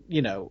watch him,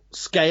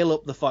 scale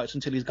up the fights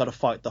until he's got to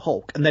fight the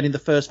Hulk. And then in the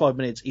first 5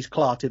 minutes, he's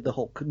clarted the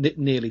Hulk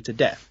nearly to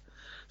death.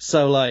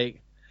 So,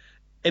 like,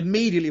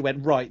 immediately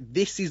went, right,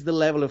 this is the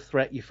level of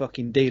threat you're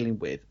fucking dealing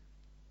with.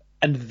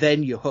 And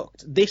then you're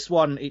hooked. This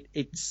one,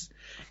 it's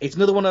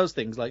another one of those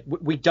things. Like,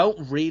 we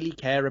don't really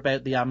care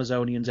about the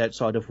Amazonians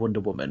outside of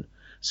Wonder Woman.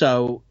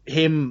 So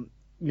him,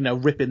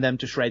 ripping them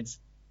to shreds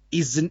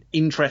isn't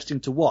interesting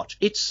to watch.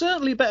 It's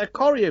certainly better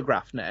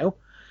choreographed now,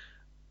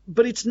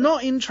 but it's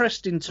not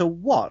interesting to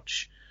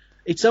watch.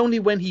 It's only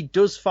when he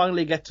does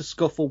finally get to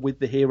scuffle with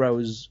the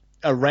heroes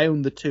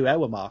around the 2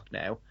 hour mark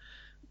now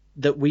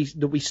that we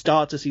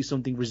start to see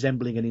something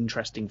resembling an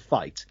interesting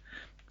fight.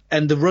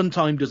 And the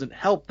runtime doesn't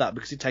help that,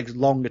 because it takes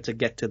longer to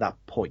get to that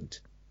point.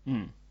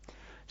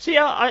 See,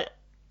 I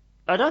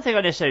don't think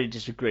I necessarily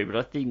disagree, but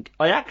I think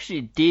I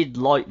actually did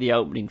like the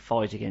opening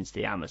fight against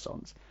the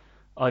Amazons.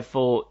 I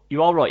thought,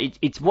 you are right,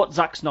 it's what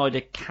Zack Snyder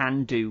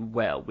can do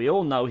well. We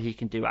all know he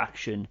can do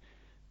action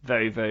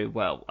very, very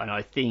well. And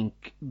I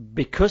think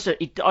because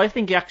I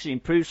think it actually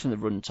improves from the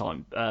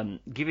runtime.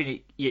 Giving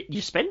it,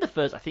 you spend the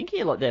first, I think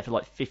you're there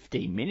for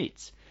 15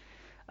 minutes.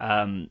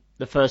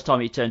 The first time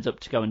he turns up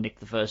to go and nick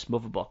the first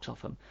mother box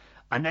off him.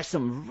 And there's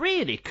some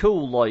really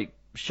cool,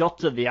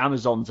 shots of the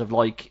Amazons of,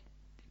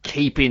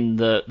 keeping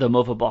the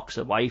mother box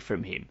away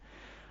from him.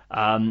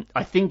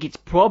 I think its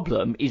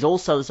problem is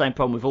also the same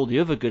problem with all the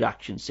other good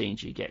action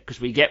scenes you get, because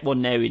we get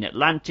one now in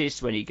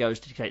Atlantis when he goes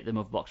to take the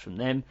mother box from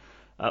them.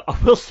 I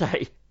will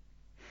say,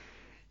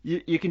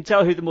 you can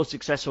tell who the most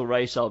successful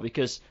race are,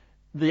 because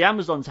the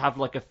Amazons have,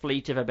 a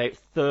fleet of about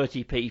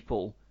 30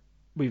 people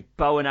with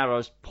bow and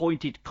arrows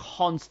pointed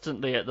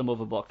constantly at the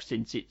mother box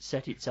since it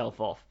set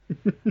itself off.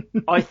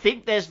 I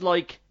think there's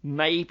like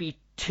maybe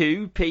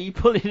 2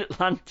 people in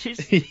Atlantis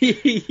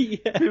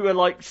who are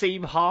like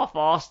seem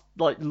half-assed,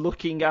 like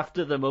looking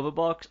after the mother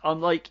box.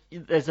 I'm like,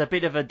 there's a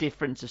bit of a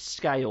difference of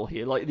scale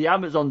here. Like the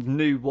Amazons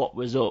knew what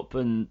was up,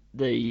 and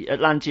the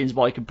Atlanteans,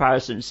 by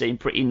comparison, seem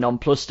pretty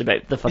nonplussed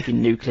about the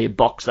fucking nuclear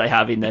box they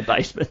have in their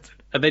basement.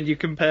 And then you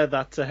compare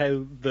that to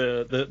how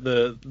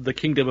the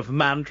Kingdom of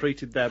Man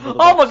treated them.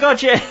 Oh my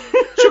god, yeah,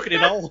 chucking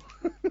it all.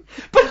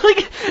 But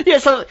like, yeah,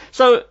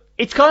 so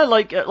it's kind of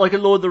like a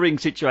Lord of the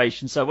Rings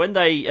situation. So when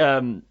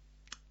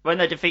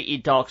they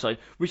defeated Darkseid,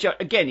 which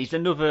again is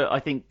another, I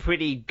think,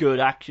 pretty good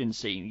action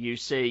scene, you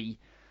see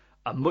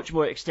a much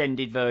more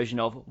extended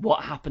version of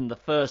what happened the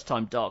first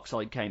time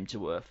Darkseid came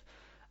to Earth.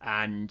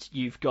 And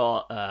you've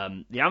got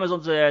the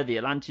Amazons are there, the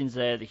Atlanteans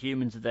there, the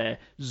humans are there,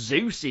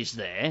 Zeus is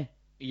there.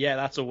 Yeah,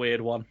 that's a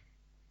weird one.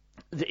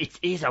 It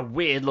is a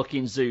weird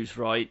looking Zeus,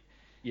 right?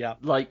 Yeah.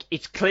 Like,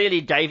 it's clearly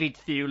David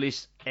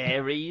Thewlis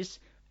Ares,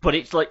 but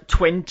it's like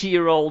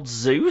 20-year-old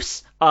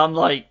Zeus. I'm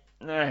like,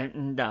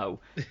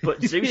 no.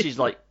 But Zeus is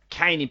like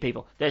caning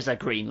people. There's a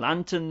Green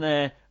Lantern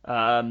there,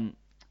 and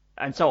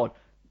so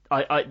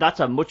on. That's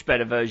a much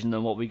better version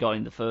than what we got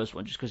in the first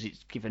one, just because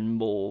it's given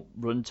more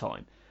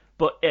runtime.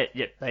 But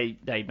they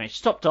managed to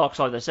stop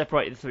Darkseid. They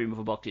separated the 3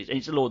 mother boxes, and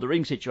it's a Lord of the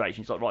Rings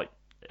situation. It's like, right,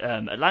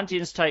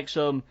 Atlanteans take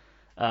some,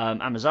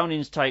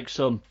 Amazonians take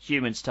some,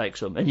 humans take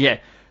some, and yeah,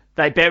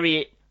 they bury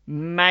it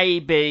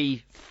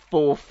maybe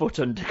 4 foot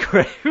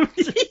underground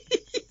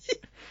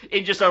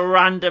in just a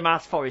random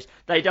ass forest.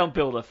 They don't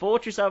build a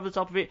fortress over the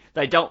top of it.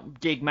 They don't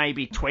dig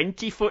maybe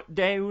 20 foot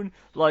down.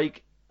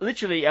 Like,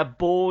 literally a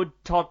bored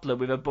toddler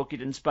with a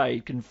bucket and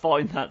spade can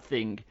find that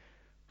thing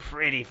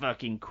pretty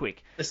fucking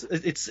quick.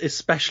 It's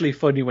especially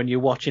funny when you're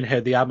watching how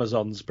the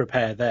Amazons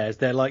prepare theirs.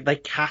 They're like, they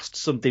cast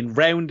something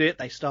round it,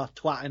 they start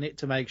twatting it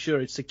to make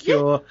sure it's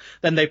secure,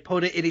 then they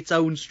put it in its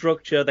own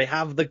structure, they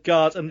have the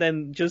guard, and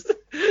then just,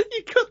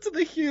 you cut to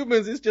the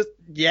humans, it's just,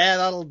 yeah,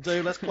 that'll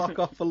do, let's clock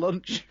off for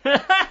lunch.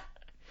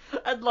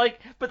 And like,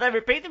 but they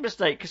repeat the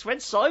mistake, because when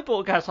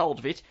Cyborg has hold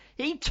of it,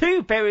 he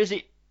too buries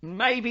it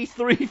maybe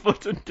 3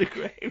 foot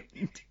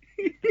underground.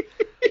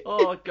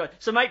 Oh god!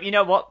 So mate, you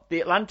know what? The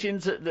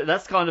Atlanteans,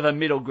 that's kind of a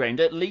middle ground.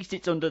 At least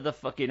it's under the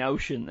fucking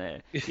ocean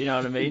there. You know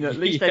what I mean? At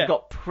least they've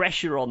got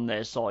pressure on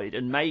their side,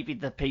 and maybe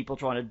the people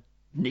trying to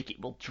nick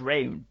it will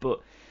drown. But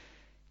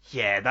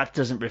yeah, that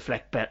doesn't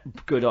reflect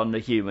good on the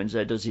humans,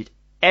 does it?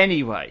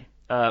 Anyway,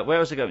 where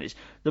was I going with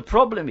this? The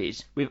problem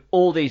is with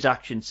all these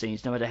action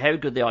scenes, no matter how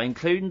good they are,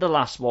 including the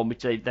last one,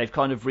 which they've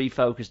kind of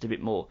refocused a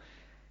bit more.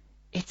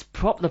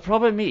 The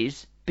problem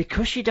is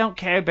because you don't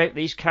care about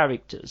these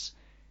characters.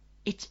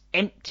 It's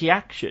empty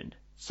action,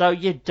 so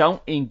you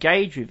don't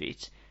engage with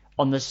it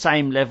on the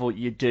same level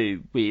you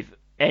do with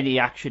any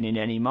action in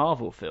any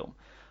Marvel film.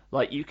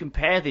 Like, you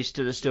compare this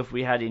to the stuff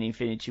we had in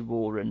Infinity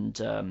War and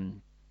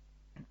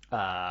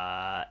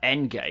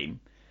Endgame,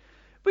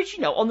 which,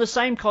 you know, on the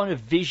same kind of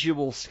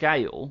visual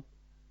scale,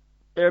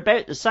 they're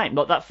about the same.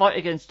 Like that fight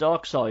against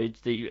Darkseid,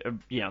 the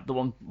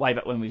one way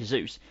back when with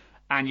Zeus,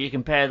 and you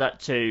compare that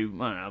to,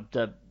 I don't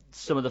know,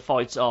 some of the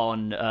fights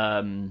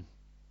on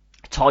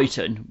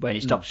Titan, when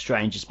it's Doctor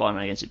Strange and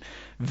Spider-Man against him.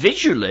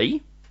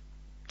 Visually,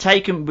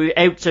 taken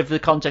out of the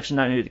context of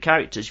knowing who the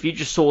characters, if you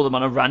just saw them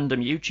on a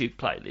random YouTube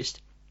playlist,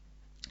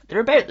 they're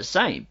about the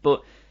same.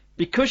 But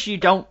because you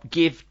don't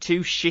give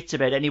 2 shits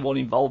about anyone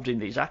involved in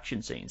these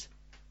action scenes,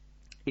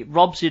 it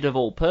robs it of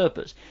all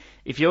purpose.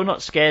 If you're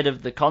not scared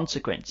of the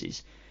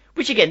consequences,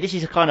 which again, this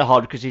is kind of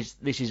hard because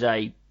this is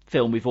a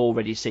film we've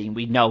already seen,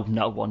 we know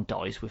no one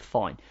dies, we're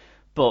fine.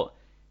 But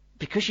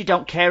because you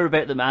don't care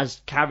about them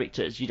as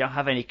characters, you don't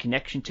have any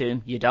connection to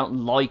them, you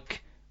don't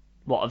like,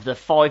 of the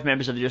 5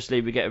 members of the Justice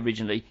League we get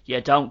originally,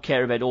 you don't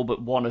care about all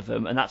but one of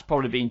them, and that's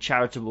probably being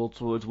charitable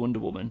towards Wonder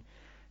Woman,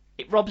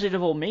 it robs it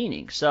of all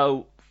meaning.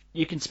 So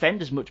you can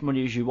spend as much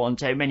money as you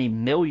want, how many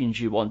millions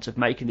you want of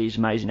making these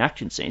amazing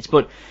action scenes,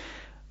 but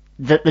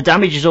the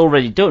damage is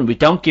already done. We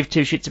don't give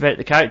 2 shits about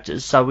the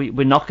characters, so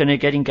we're not going to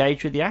get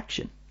engaged with the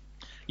action.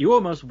 You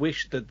almost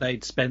wish that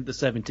they'd spent the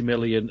 70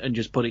 million and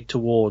just put it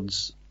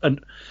towards...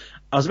 And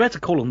I was about to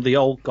call them the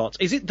old gods.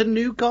 Is it the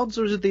new gods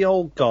or is it the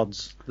old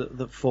gods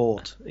that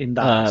fought in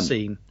that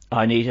scene?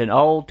 I need an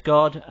old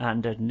god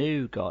and a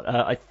new god.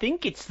 I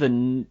think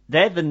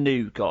they're the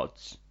new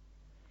gods.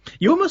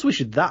 You almost wish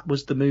that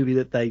was the movie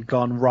that they'd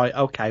gone, right,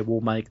 okay,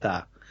 we'll make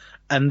that.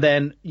 And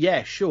then,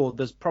 yeah, sure,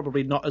 there's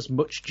probably not as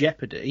much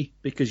jeopardy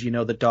because, you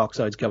know, the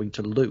Darkseid's going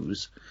to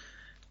lose.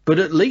 But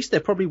at least there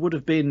probably would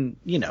have been,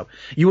 you know,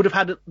 you would have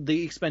had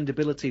the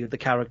expendability of the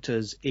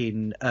characters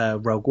in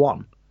Rogue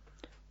One.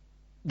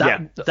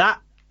 That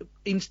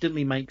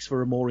instantly makes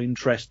for a more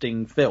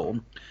interesting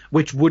film,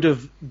 which would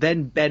have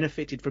then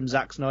benefited from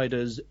Zack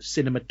Snyder's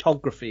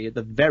cinematography at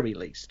the very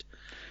least.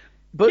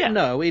 But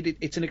no,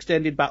 it's an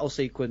extended battle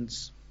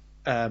sequence.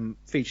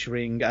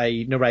 featuring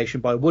a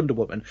narration by Wonder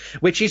Woman,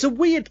 which is a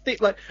weird thing.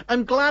 Like,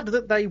 I'm glad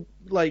that they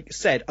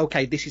said,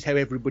 okay, this is how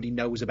everybody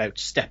knows about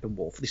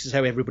Steppenwolf. This is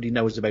how everybody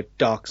knows about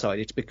Darkseid.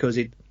 It's because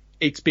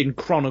it's been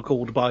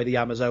chronicled by the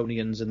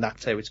Amazonians, and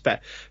that's how it's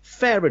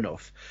fair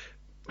enough.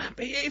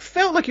 It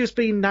felt like it was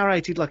being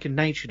narrated like a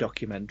nature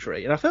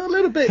documentary, and I felt a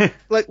little bit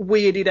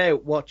weirded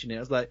out watching it. I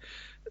was like,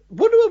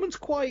 Wonder Woman's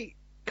quite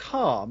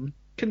calm,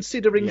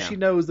 considering she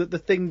knows that the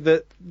thing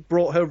that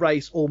brought her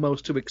race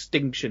almost to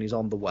extinction is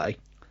on the way.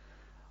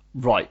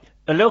 Right.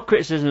 A little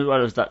criticism as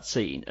well as that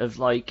scene of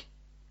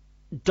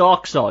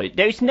Darkseid.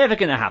 Now, it's never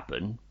going to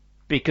happen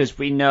because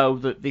we know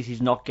that this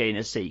is not getting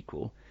a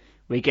sequel.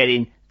 We're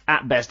getting,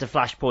 at best, a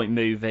Flashpoint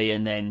movie,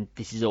 and then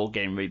this is all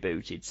getting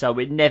rebooted. So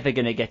we're never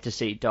going to get to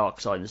see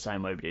Darkseid in the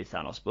same way we do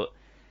Thanos. But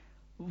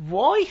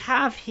why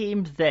have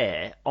him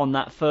there on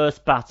that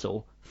first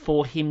battle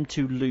for him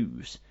to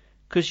lose?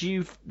 Because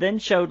you've then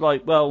showed,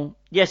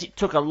 yes, it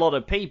took a lot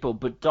of people,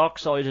 but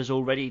Darkseid has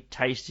already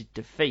tasted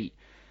defeat.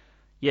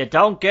 You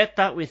don't get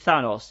that with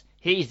Thanos.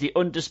 He's the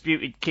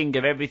undisputed king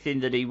of everything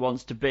that he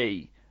wants to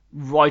be,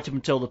 right up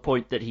until the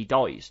point that he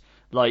dies.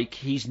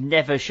 He's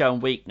never shown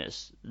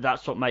weakness.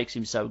 That's what makes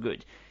him so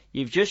good.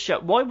 You've just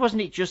shown... Why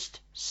wasn't it just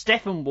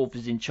Steppenwolf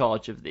is in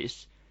charge of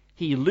this?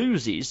 He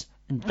loses,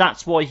 and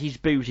that's why he's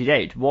booted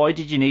out. Why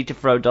did you need to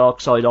throw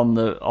Darkseid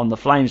on the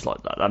flames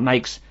like that? That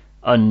makes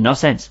no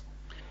sense.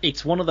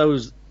 It's one of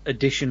those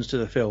additions to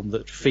the film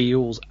that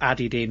feels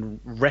added in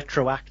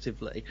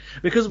retroactively,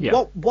 because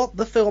what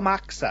the film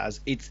acts as,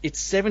 it's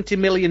 $70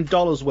 million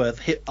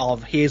worth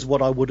of here's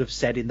what I would have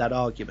said in that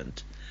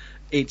argument.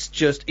 It's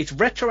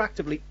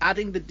retroactively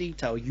adding the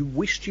detail you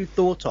wished you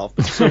thought of,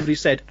 but somebody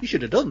said you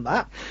should have done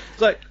that.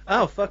 It's like,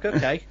 oh fuck,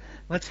 okay,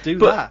 let's do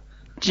that.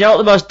 Do you know what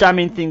the most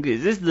damning thing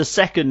is? This is the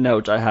second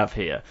note I have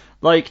here.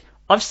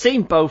 I've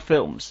seen both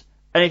films,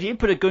 and if you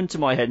put a gun to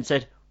my head and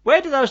said, where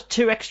do those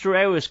 2 extra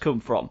hours come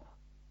from?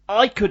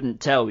 I couldn't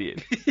tell you.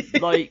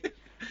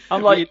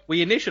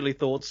 We initially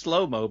thought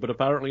slow-mo, but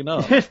apparently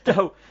not.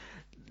 No,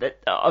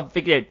 I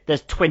figured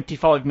there's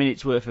 25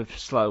 minutes worth of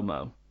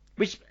slow-mo,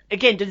 which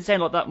again doesn't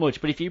sound like that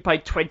much. But if you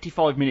played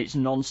 25 minutes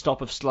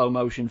non-stop of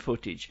slow-motion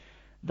footage,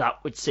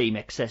 that would seem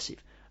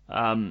excessive.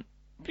 But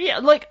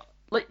yeah,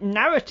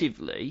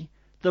 narratively,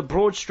 the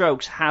broad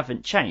strokes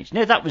haven't changed.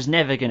 Now that was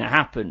never going to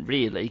happen,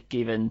 really,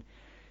 given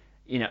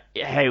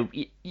how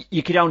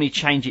you could only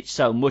change it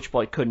so much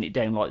by cutting it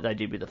down like they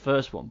did with the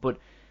first one. But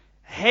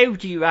how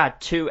do you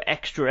add 2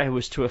 extra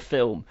hours to a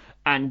film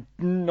and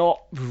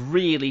not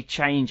really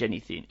change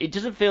anything? It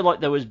doesn't feel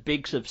like there was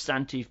big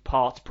substantive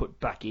parts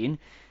put back in,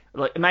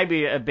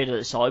 maybe a bit of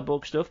the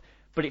cyborg stuff,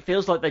 but it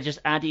feels like they just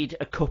added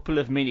a couple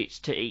of minutes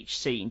to each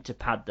scene to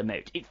pad them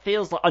out. It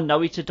feels like, I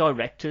know it's a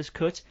director's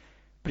cut,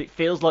 but it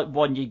feels like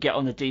one you get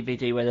on the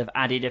DVD where they've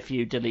added a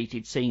few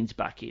deleted scenes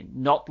back in.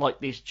 Not like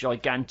this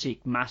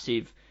gigantic,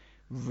 massive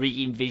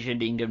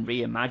re-envisioning and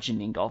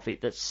reimagining of it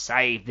that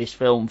saved this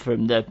film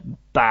from the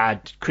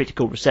bad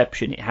critical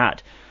reception it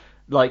had.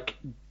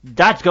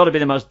 That's got to be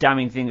the most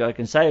damning thing I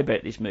can say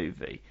about this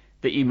movie.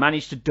 That you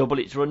managed to double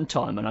its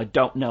runtime, and I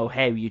don't know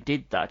how you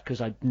did that, because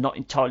I'm not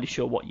entirely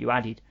sure what you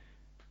added.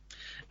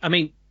 I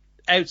mean,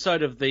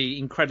 outside of the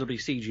incredibly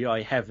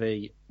CGI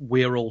heavy,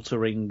 we're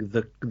altering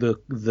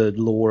the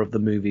lore of the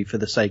movie for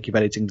the sake of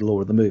editing the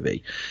lore of the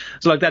movie.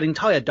 So that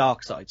entire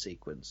Darkseid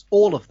sequence,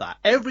 all of that,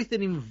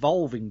 everything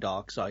involving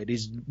Darkseid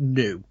is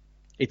new.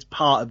 It's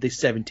part of this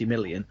 70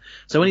 million.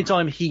 So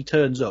anytime he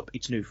turns up,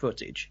 it's new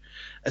footage.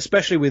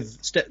 Especially with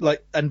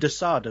and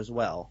Desaad as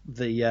well.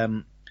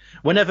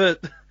 Whenever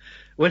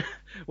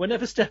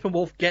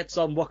Steppenwolf gets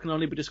on what can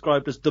only be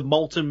described as the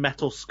molten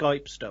metal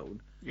Skype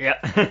stone. Yeah.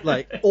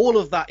 All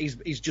of that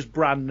is just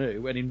brand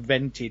new and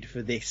invented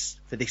for this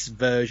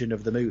version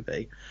of the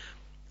movie.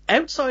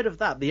 Outside of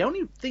that, the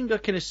only thing I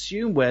can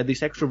assume where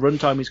this extra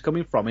runtime is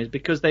coming from is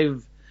because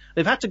they've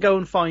had to go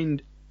and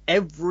find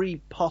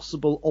every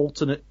possible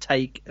alternate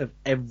take of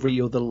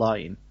every other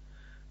line.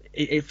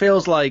 It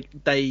feels like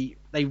they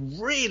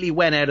really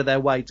went out of their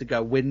way to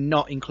go, we're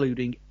not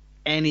including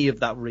any of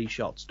that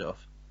reshot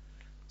stuff.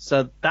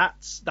 So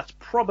that's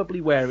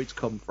probably where it's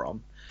come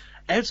from.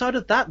 Outside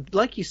of that,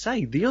 like you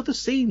say, the other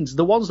scenes,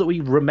 the ones that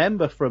we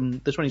remember from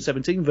the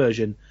 2017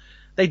 version,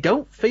 they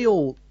don't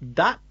feel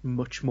that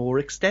much more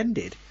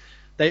extended.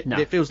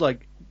 It feels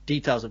like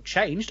details have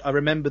changed. I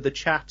remember the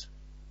chat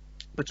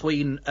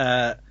between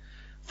the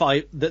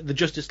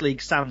Justice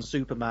League sans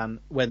Superman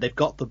when they've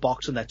got the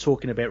box and they're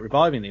talking about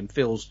reviving him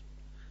feels,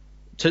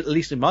 at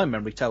least in my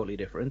memory, totally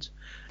different.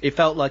 It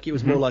felt like it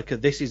was more like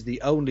this is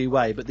the only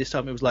way, but this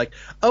time it was like,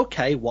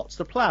 okay, what's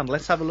the plan?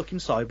 Let's have a look in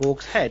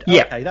Cyborg's head.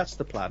 Yeah. Okay, that's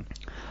the plan.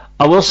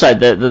 I will say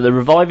that the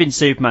reviving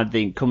Superman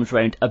thing comes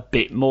around a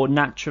bit more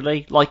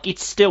naturally.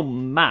 It's still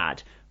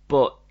mad,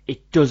 but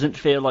it doesn't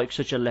feel like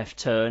such a left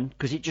turn,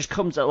 because it just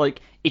comes out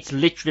it's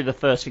literally the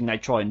first thing they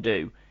try and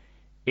do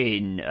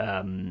in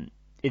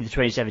the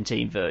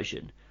 2017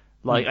 version.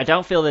 I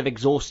don't feel they've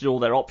exhausted all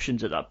their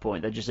options at that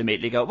point. They just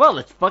immediately go, well,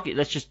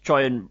 let's just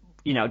try and,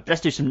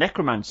 let's do some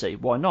necromancy.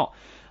 Why not?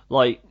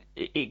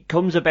 it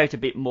comes about a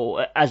bit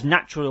more, as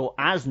natural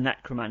as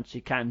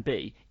necromancy can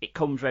be. It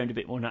comes around a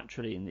bit more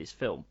naturally in this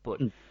film.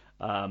 But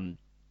I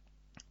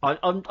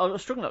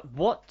was struggling at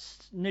what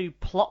new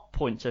plot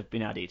points have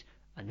been added,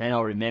 and then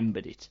I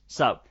remembered it.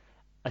 So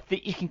I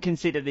think you can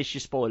consider this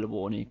your spoiler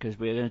warning, because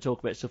we're going to talk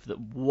about stuff that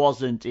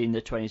wasn't in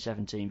the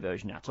 2017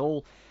 version at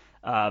all.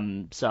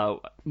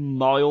 So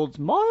mild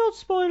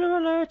spoiler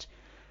alert.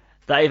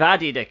 They've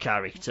added a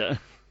character,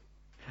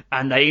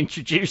 and they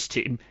introduced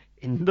him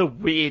in the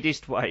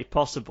weirdest way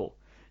possible.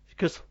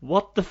 Because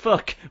what the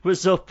fuck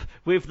was up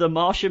with the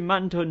Martian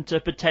Manhunter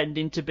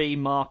pretending to be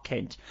Mark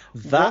Kent?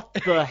 What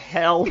the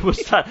hell was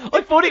that?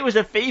 I thought it was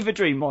a fever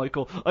dream,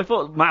 Michael. I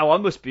thought, wow, I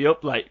must be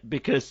up late,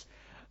 because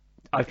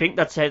I think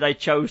that's how they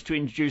chose to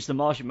introduce the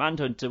Martian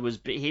Manhunter, was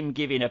him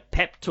giving a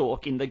pep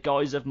talk in the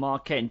guise of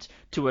Mark Kent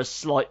to a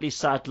slightly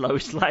sad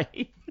Lois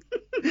Lane.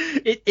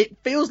 It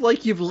feels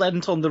like you've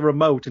leant on the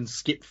remote and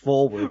skipped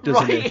forward,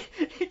 doesn't it?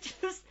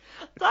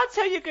 That's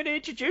how you're going to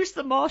introduce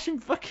the Martian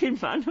fucking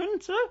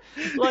Manhunter?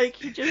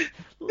 Like, you just...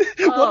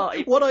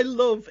 What I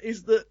love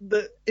is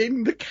that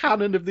in the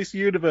canon of this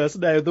universe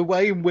now, the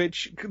way in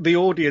which the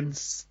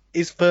audience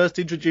is first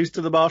introduced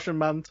to the Martian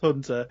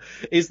Manhunter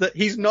is that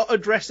he's not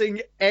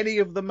addressing any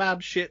of the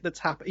mad shit that's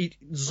happened.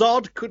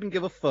 Zod couldn't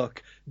give a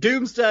fuck.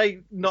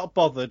 Doomsday, not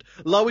bothered.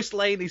 Lois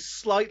Lane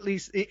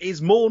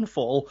is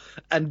mournful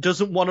and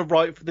doesn't want to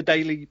write for the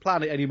Daily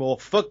Planet anymore.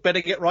 Fuck,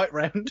 better get right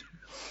round.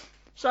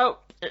 So,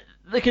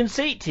 the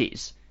conceit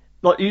is,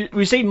 like,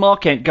 we've seen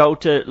Mark Kent go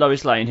to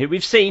Lois Lane, who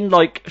we've seen,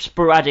 like,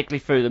 sporadically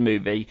through the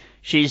movie.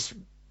 She's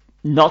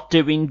not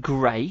doing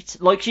great.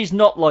 Like, she's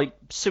not, like,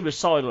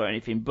 suicidal or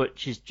anything, but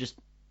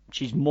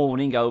she's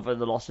mourning over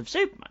the loss of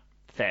Superman.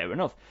 Fair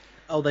enough.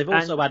 Oh, they've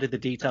also added the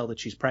detail that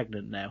she's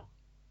pregnant now.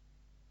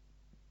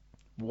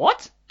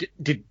 What?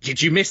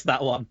 Did you miss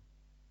that one?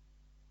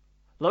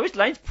 Lois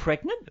Lane's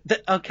pregnant?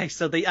 Okay,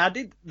 so they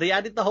added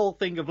the whole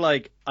thing of,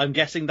 like, I'm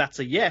guessing that's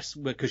a yes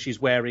because she's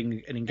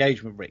wearing an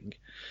engagement ring.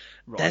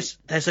 Right.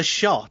 There's a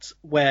shot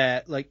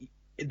where, like,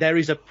 there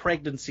is a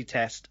pregnancy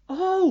test.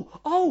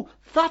 Oh,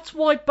 that's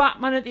why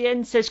Batman at the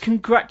end says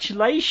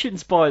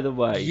congratulations, by the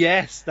way.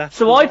 Yes, that's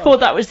so I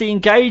thought that was the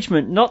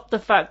engagement, not the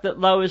fact that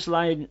Lois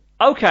Lane...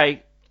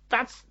 Okay,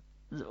 that's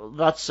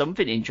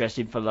something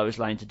interesting for Lois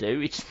Lane to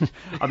do.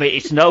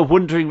 It's no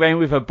wandering around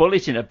with a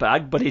bullet in a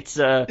bag, but it's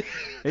something.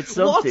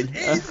 What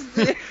is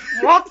this?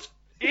 What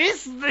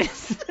is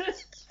this?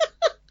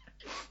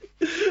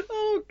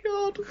 Oh,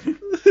 God.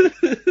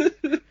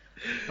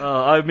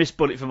 I missed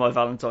Bullet for my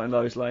Valentine,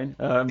 Lois Lane.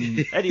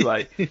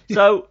 Anyway,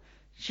 so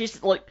she's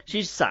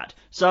sad.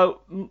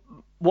 So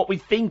what we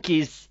think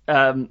is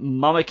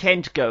Mama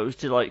Kent goes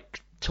to,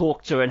 like,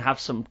 talk to her and have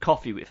some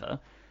coffee with her.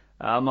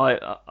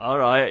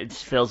 Alright, it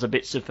feels a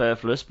bit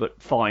superfluous,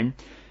 but fine.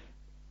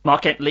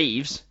 Mark Kent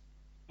leaves,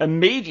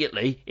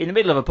 immediately, in the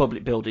middle of a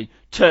public building,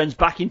 turns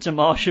back into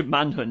Martian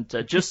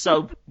Manhunter, just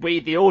so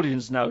we, the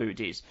audience, know who it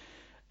is.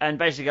 And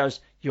basically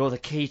goes, you're the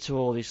key to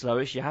all this,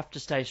 Lois, you have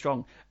to stay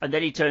strong. And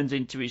then he turns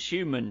into his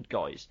human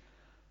guise.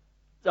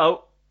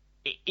 So,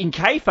 in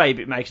kayfabe,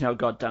 it makes no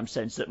goddamn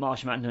sense that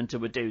Martian Manhunter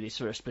would do this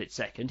for a split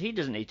second. He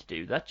doesn't need to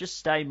do that, just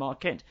stay Mark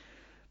Kent.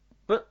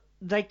 But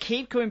they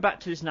keep coming back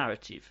to this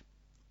narrative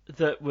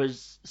that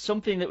was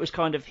something that was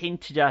kind of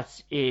hinted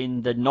at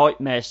in the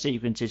nightmare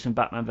sequences from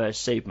Batman vs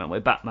Superman, where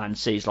Batman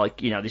sees,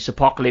 like, you know, this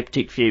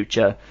apocalyptic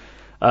future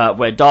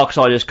where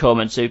Darkseid come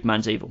and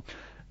Superman's evil.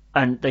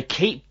 And they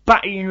keep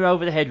batting you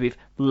over the head with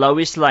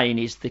Lois Lane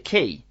is the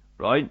key,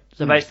 right?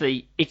 So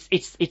basically,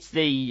 it's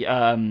the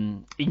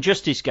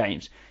Injustice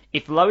games.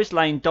 If Lois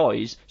Lane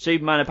dies,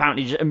 Superman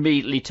apparently just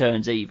immediately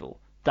turns evil.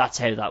 That's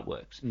how that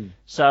works.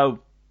 So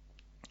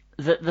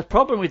the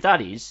problem with that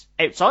is,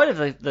 outside of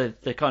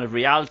the kind of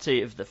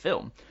reality of the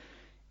film,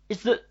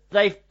 is that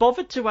they've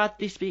bothered to add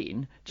this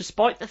in,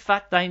 despite the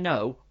fact they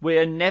know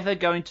we're never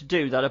going to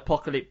do that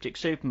apocalyptic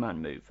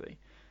Superman movie.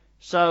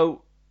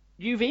 So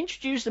you've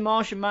introduced the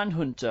Martian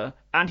Manhunter,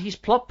 and his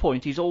plot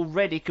point is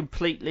already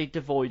completely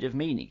devoid of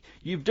meaning.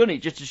 You've done it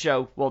just to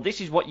show, well, this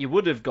is what you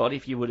would have got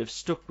if you would have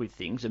stuck with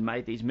things and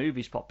made these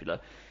movies popular.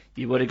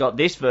 You would have got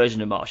this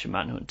version of Martian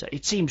Manhunter.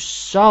 It seems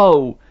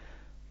so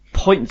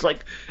pointless.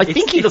 Like, I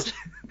think he looks...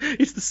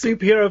 It's the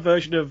superhero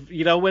version of,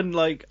 you know, when,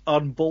 like,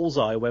 on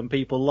Bullseye, when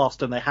people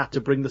lost and they had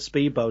to bring the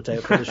speedboat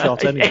out for the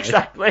shot anyway.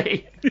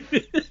 Exactly.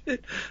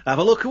 Have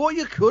a look at what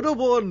you could have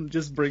won.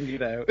 Just bring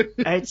it out.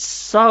 It's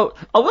so...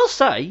 I will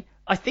say,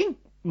 I think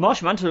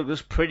Martian Manhunter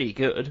looks pretty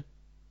good.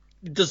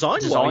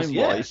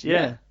 Design-wise,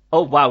 yeah.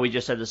 Oh, wow, we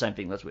just said the same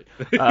thing. That's weird.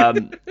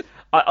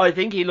 I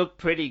think he looked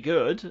pretty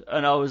good,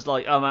 and I was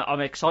like, I'm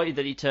excited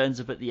that he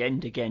turns up at the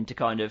end again to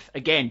kind of,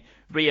 again,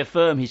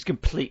 reaffirm his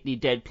completely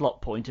dead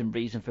plot point and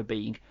reason for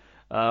being.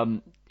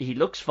 He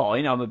looks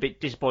fine. I'm a bit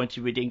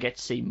disappointed we didn't get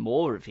to see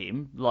more of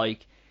him.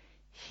 Like,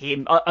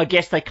 him, I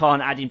guess they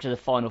can't add him to the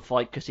final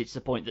fight because it's the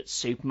point that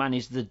Superman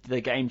is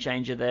the game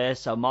changer there,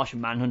 so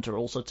Martian Manhunter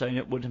also turning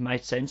up would have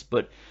made sense,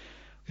 but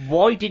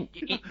Why didn't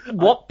it,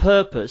 what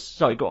purpose?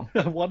 Sorry, go on.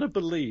 I want to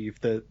believe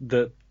that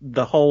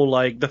the whole,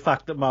 like, the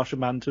fact that Martian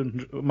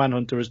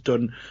Manhunter has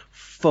done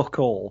fuck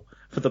all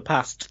for the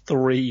past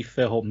 3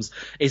 films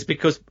is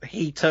because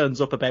he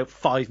turns up about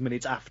 5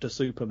 minutes after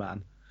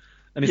Superman.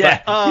 And he's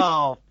like,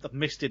 oh, I've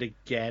missed it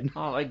again.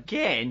 Oh,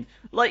 again?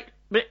 Like,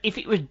 but if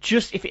it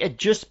had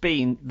just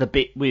been the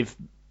bit with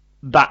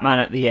Batman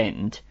at the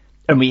end,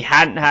 and we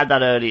hadn't had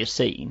that earlier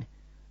scene,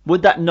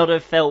 would that not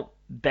have felt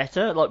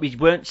better? Like, we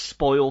weren't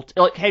spoiled,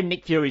 like how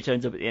Nick Fury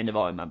turns up at the end of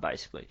Iron Man,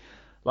 basically.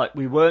 Like,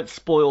 we weren't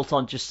spoiled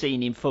on just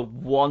seeing him for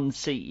one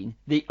scene,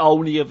 the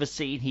only other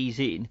scene he's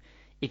in.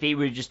 If he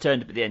would have just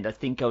turned up at the end, I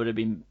think I would have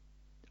been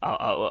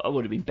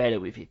better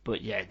with it.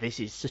 But yeah, this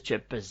is such a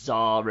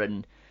bizarre,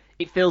 and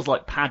it feels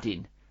like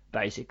padding,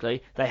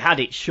 basically. They had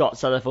it shot,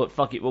 so they thought,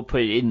 fuck it, we'll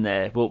put it in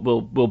there.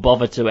 We'll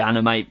bother to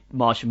animate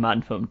Martian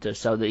Manhunter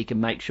so that he can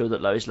make sure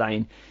that Lois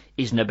Lane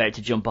isn't about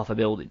to jump off a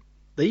building.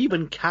 They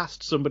even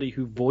cast somebody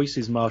who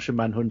voices Martian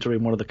Manhunter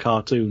in one of the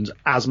cartoons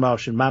as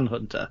Martian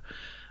Manhunter.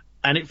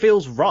 And it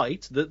feels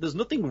right. There's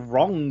nothing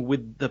wrong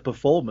with the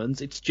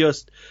performance. It's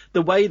just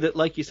the way that,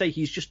 like you say,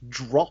 he's just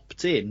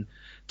dropped in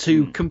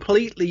to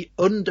completely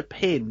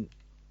underpin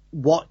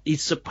what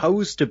is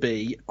supposed to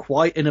be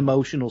quite an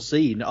emotional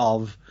scene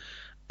of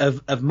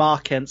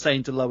Mark Kent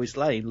saying to Lois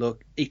Lane,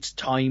 look, it's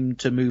time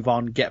to move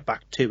on, get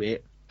back to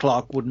it.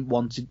 Clark wouldn't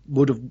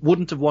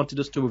have wanted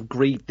us to have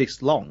grieved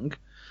this long.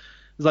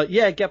 It's like,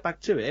 yeah, get back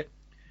to it.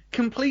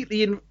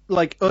 Completely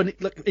what's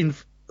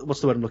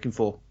the word I'm looking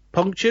for?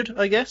 Punctured,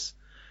 I guess.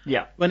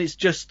 Yeah. When it's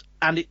just,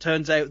 and it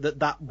turns out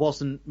that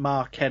wasn't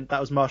Mark Kent,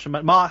 that was Martian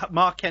Man.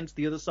 Mark Kent's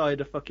the other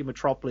side of fucking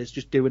Metropolis,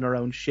 just doing her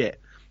own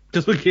shit.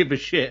 Doesn't give a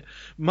shit.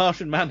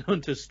 Martian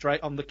Manhunter's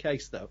straight on the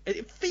case, though.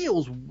 It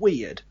feels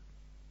weird.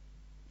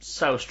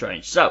 So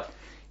strange. So,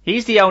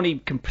 he's the only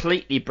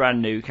completely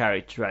brand new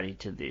character added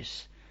to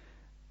this.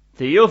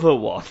 The other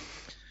one.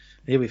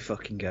 Here we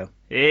fucking go.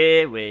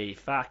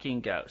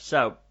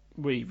 So,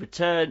 we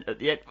return at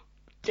the end.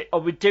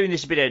 We're doing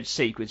this a bit out of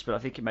sequence, but I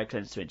think it makes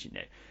sense to mention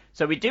now.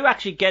 So we do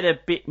actually get a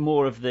bit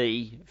more of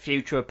the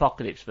future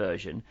apocalypse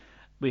version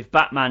with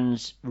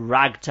Batman's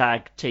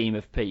ragtag team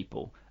of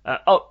people.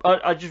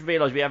 I just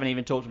realised we haven't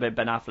even talked about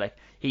Ben Affleck.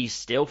 He's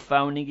still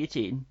phoning it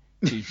in.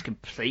 He's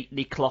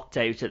completely clocked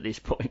out at this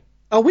point.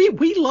 Oh,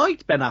 we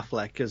liked Ben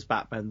Affleck as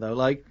Batman,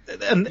 though.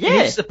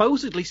 He's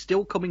supposedly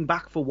still coming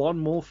back for one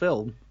more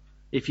film,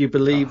 if you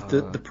believe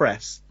the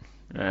press.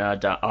 I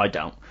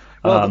don't.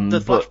 Well, the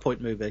Flashpoint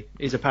movie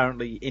is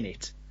apparently in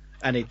it,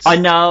 and it's. I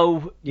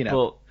know,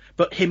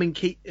 but him and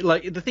Keaton,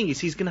 like, the thing is,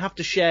 he's going to have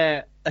to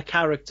share a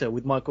character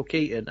with Michael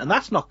Keaton, and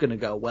that's not going to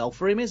go well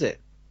for him, is it?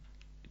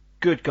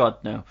 Good God,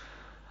 no.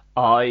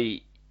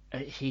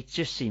 He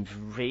just seems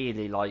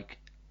really like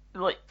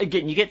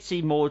again, you get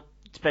to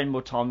spend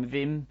more time with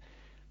him,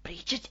 but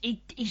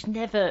he's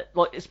never,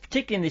 like,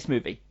 particularly in this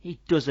movie, he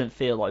doesn't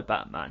feel like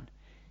Batman.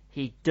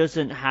 He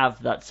doesn't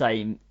have that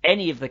same,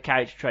 any of the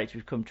character traits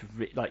we've come to,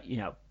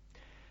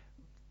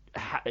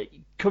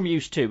 come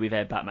used to with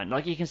Batman.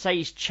 Like, you can say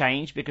he's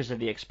changed because of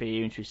the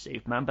experience with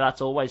Superman, but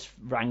that's always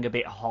rang a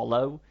bit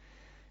hollow,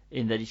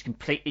 in that he's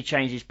completely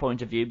changed his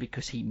point of view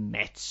because he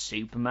met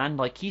Superman.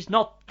 Like, he's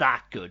not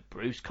that good,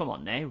 Bruce. Come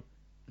on now.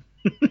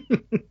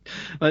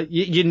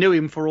 You knew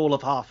him for all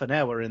of half an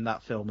hour in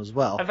that film as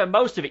well. And for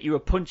most of it, you were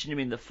punching him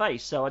in the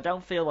face, so I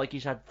don't feel like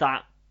he's had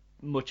that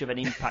much of an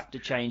impact to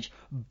change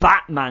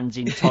Batman's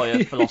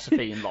entire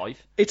philosophy in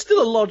life. It's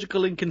still a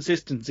logical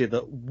inconsistency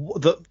that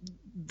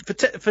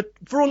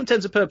for all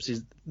intents and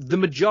purposes, the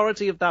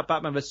majority of that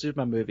Batman vs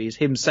Superman movie is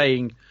him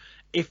saying,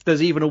 if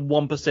there's even a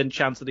 1%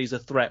 chance that he's a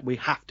threat, we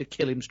have to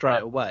kill him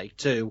straight away.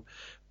 To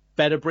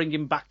better bring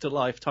him back to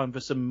life, time for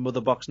some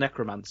mother box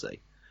necromancy.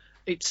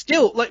 It's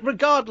still, like,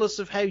 regardless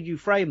of how you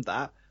frame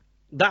that,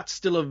 that's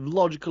still a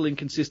logical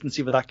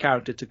inconsistency for that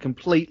character to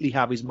completely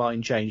have his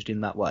mind changed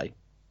in that way.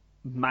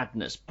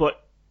 Madness.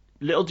 But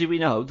little do we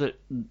know that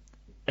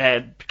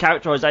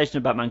characterization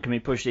of Batman can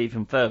be pushed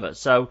even further.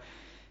 So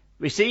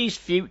we see his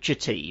future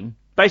team.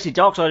 Basically,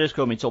 Darkseid's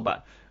coming to talk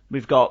about.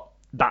 We've got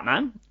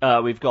Batman.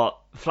 We've got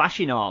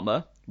Flash in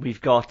armor. We've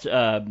got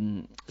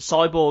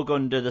Cyborg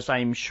under the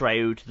same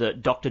shroud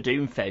that Doctor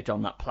Doom fed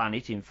on that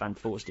planet in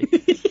Fantastic.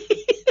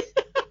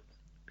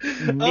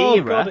 Mira,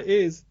 oh God, it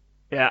is.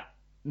 Yeah,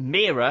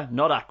 Mira,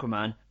 not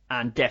Aquaman,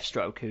 and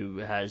Deathstroke,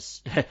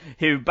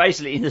 who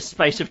basically in the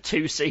space of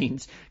 2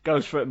 scenes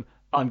goes from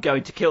I'm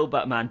going to kill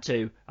Batman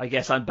to I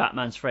guess I'm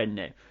Batman's friend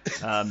now,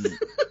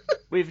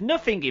 with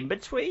nothing in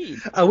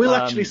between. I will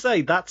actually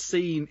say that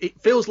scene.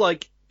 It feels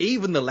like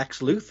even the Lex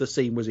Luthor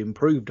scene was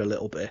improved a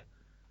little bit.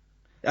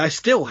 I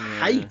still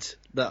hate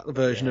that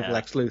version of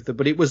Lex Luthor,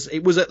 but it was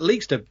at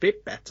least a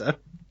bit better.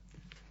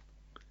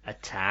 A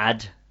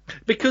tad.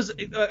 Because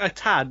a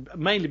tad,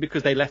 mainly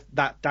because they left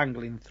that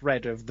dangling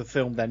thread of the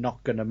film they're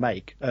not going to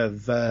make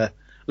of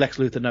Lex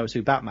Luthor knows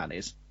who Batman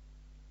is.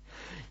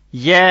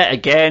 Yeah,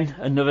 again,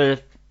 another.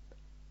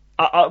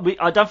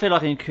 I don't feel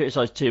like I can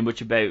criticise too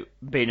much about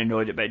being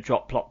annoyed about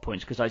drop plot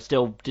points, because I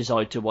still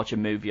decided to watch a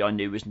movie I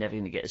knew was never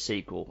going to get a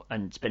sequel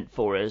and spent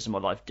 4 hours of my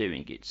life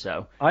doing it.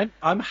 So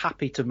I'm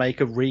happy to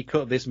make a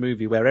recut of this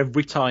movie where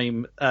every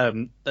time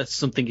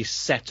something is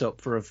set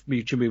up for a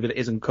future movie that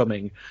isn't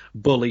coming,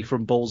 Bully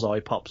from Bullseye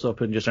pops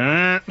up and just.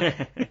 I'm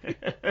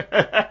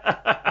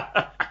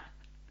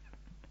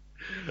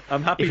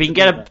happy. If we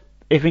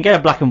can get a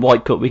black and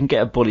white cut, we can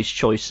get a Bully's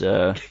choice.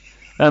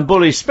 And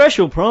Bully's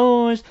special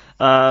prize.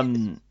 I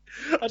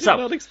did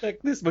not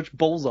expect this much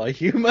Bullseye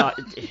humour.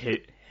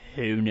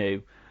 Who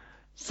knew?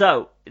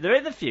 So they're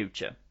in the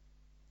future,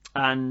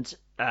 and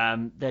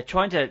they're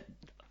trying to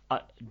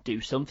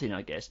do something,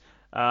 I guess.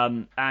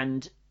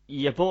 And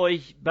your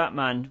boy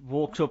Batman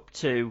walks up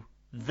to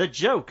the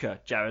Joker,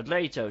 Jared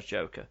Leto's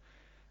Joker,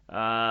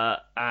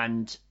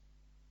 and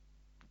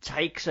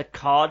takes a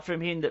card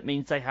from him that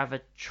means they have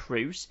a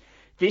truce.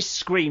 This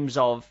screams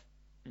of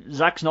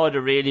Zack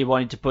Snyder really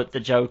wanted to put the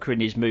Joker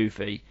in his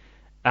movie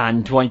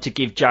and wanting to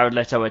give Jared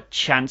Leto a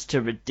chance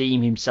to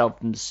redeem himself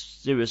from the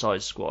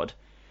Suicide Squad.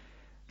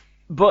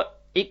 But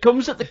it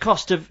comes at the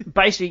cost of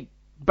basically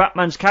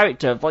Batman's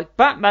character. Like,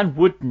 Batman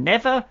would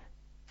never,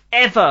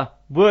 ever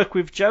work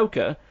with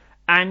Joker,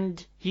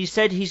 and he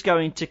said he's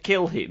going to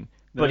kill him,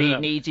 but he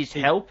needs his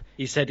help.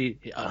 He said,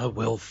 I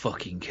will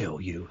fucking kill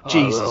you.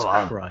 Jesus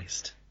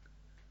Christ.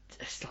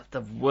 It's like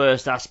the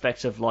worst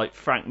aspect of, like,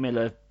 Frank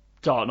Miller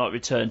Dark Knight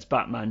Returns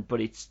Batman,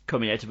 but it's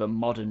coming out of a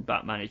modern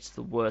Batman. It's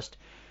the worst.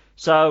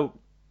 So,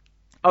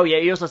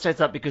 he also said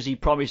that because he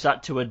promised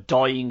that to a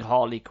dying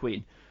Harley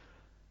Quinn.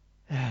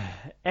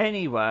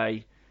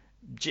 Anyway,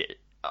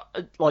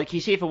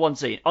 he's here for one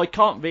scene. I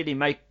can't really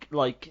make,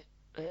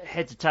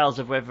 heads or tails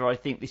of whether I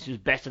think this was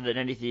better than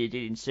anything he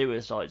did in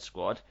Suicide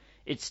Squad.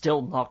 It's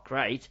still not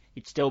great.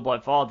 It's still by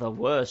far the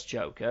worst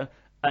Joker.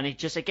 And it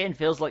just, again,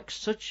 feels like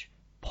such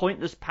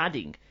pointless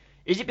padding.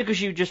 Is it because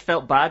you just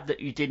felt bad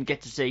that you didn't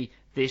get to see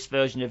this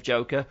version of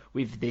Joker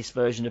with this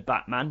version of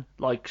Batman?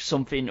 Like,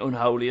 something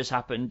unholy has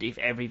happened if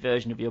every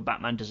version of your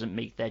Batman doesn't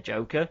meet their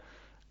Joker?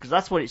 Because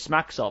that's what it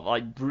smacks of.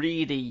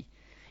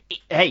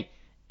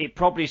 It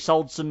probably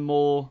sold some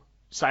more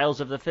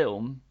sales of the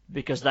film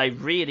because they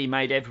really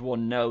made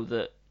everyone know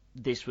that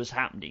this was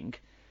happening.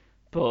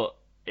 But,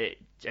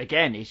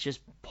 it's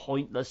just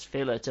pointless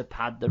filler to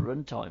pad the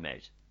runtime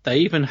out.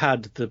 They even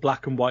had the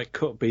black and white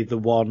cut be the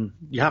one.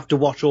 You have to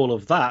watch all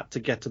of that to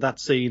get to that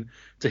scene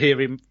to hear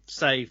him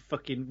say,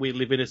 fucking, we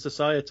live in a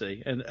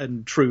society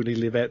and truly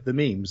live out the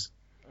memes.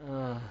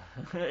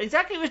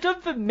 Exactly, it was done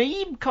for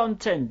meme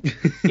content.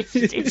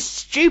 It's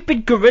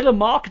stupid guerrilla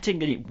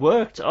marketing and it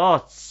worked.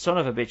 Oh, son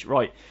of a bitch.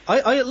 Right.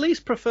 I at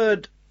least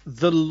preferred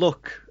the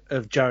look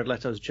of Jared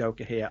Leto's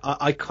Joker here.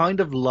 I kind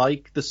of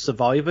like the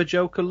Survivor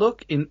Joker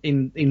look in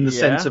the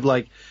sense of,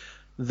 like,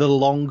 the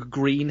long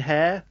green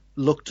hair.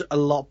 Looked a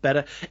lot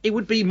better. It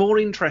would be more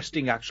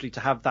interesting actually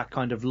to have that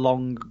kind of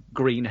long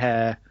green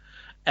hair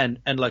and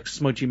like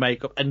smudgy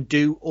makeup and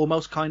do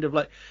almost kind of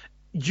like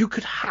you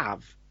could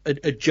have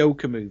a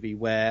Joker movie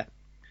where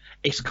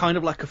it's kind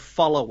of like a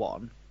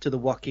follow-on to the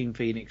Joaquin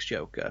Phoenix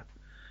Joker,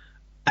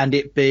 and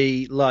it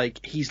be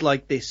like he's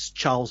like this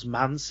Charles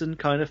Manson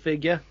kind of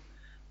figure.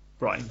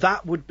 Right.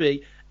 That would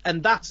be,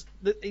 and that's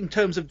in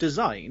terms of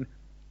design,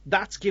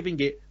 that's giving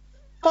it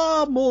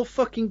far more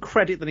fucking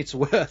credit than it's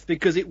worth,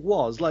 because it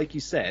was, like you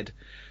said,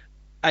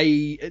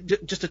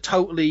 just a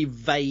totally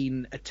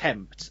vain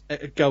attempt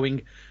at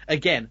going,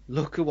 again,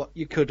 look at what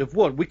you could have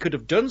won. We could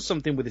have done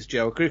something with this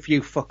Joker if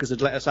you fuckers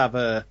had let us have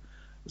a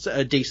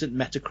decent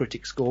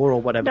Metacritic score or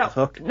whatever the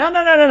fuck.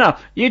 No.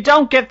 You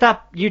don't get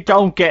that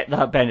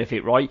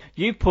benefit, right?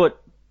 You put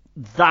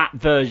that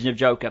version of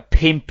Joker,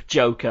 Pimp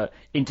Joker,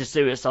 into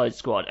Suicide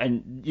Squad,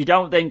 and you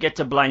don't then get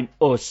to blame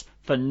us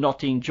for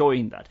not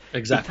enjoying that.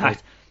 Exactly. In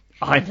fact,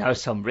 I know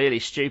some really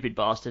stupid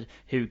bastard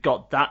who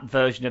got that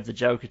version of the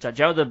Joker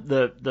tattooed. You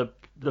know,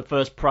 the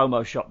first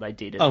promo shot they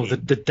did.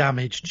 The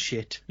damaged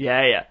shit.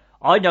 Yeah.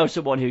 I know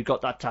someone who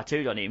got that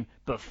tattooed on him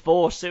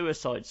before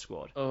Suicide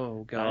Squad.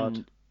 Oh,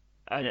 God.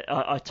 And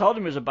I told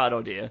him it was a bad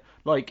idea.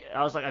 Like,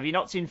 I was like, have you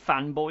not seen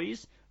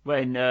Fanboys?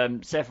 When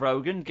Seth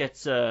Rogen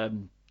gets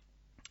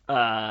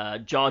Jar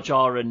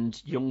Jar and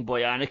young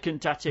boy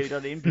Anakin tattooed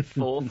on him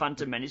before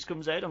Phantom Menace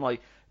comes out. I'm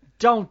like,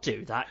 don't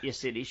do that, you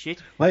silly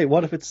shit. Wait,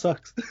 what if it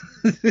sucks?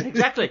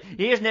 Exactly.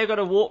 He has now got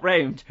to walk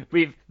round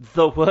with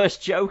the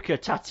worst Joker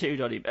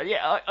tattooed on him. And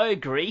yeah, I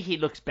agree he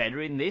looks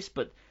better in this,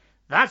 but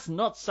that's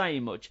not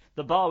saying much.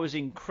 The bar was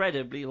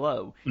incredibly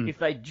low. If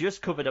they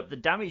just covered up the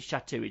damage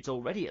tattoo, it's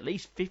already at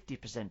least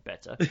 50%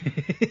 better.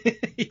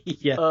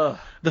 Yeah.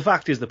 The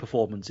fact is the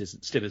performance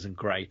still isn't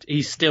great.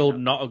 He's still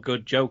not a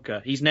good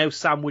Joker. He's now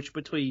sandwiched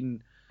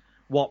between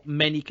what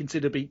many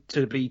consider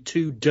to be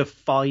two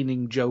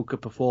defining Joker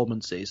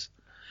performances.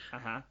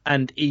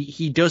 And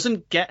he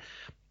doesn't get...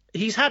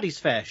 He's had his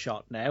fair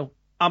shot now.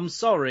 I'm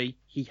sorry,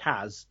 he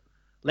has.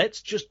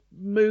 Let's just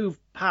move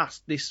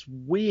past this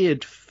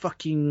weird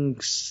fucking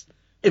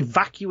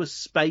vacuous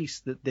space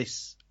that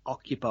this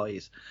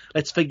occupies.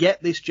 Let's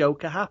forget this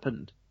Joker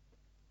happened.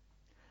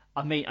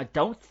 I mean, I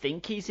don't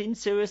think he's in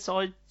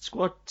Suicide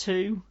Squad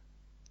 2.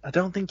 I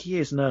don't think he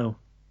is, no.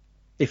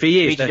 If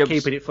he is, they're Jumps.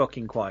 keeping it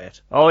fucking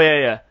quiet. Oh,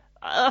 yeah.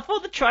 I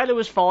thought the trailer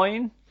was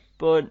fine,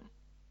 but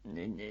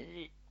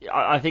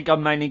I think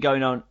I'm mainly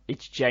going on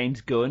it's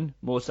James Gunn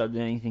more so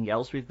than anything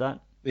else with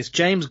that. It's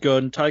James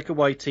Gunn, Taika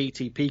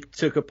Waititi,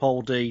 Peter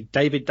Capaldi,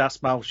 David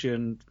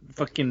Dastmalchian.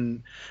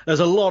 Fucking, there's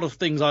a lot of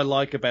things I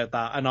like about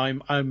that, and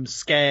I'm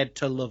scared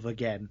to love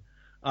again.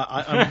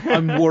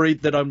 I'm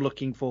worried that I'm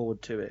looking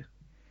forward to it.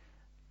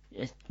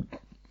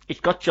 It's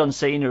got John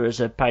Cena as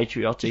a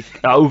patriotic,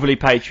 overly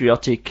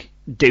patriotic,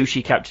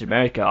 douchey Captain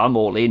America. I'm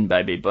all in,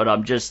 baby. But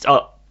I'm just,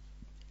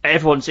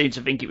 everyone seems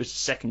to think it was the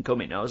second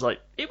coming. I was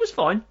like, it was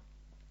fine.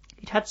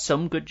 It had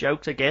some good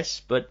jokes, I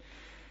guess, but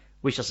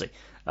we shall see.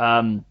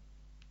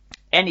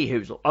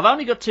 Anywho, I've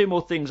only got 2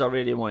 more things I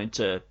really wanted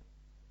to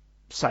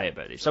say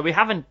about it. So we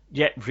haven't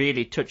yet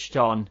really touched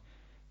on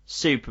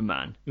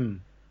Superman.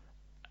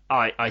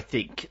 I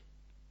think,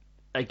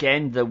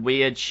 again, the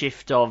weird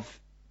shift of,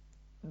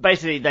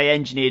 basically they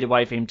engineered a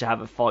way for him to have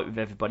a fight with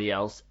everybody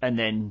else and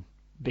then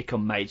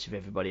become mates with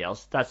everybody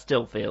else. That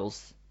still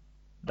feels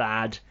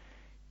bad.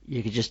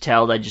 You could just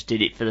tell they just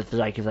did it for the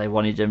sake of they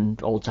wanted them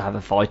all to have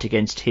a fight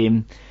against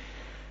him.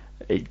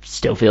 It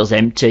still feels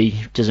empty,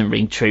 doesn't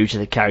ring true to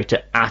the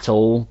character at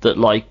all, that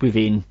like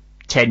within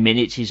 10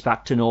 minutes he's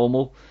back to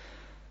normal.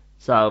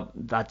 So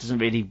that doesn't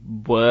really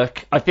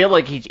work. I feel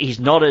like he's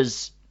not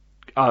as...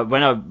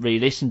 when I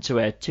re-listened to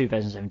a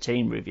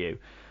 2017 review,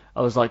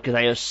 I was like,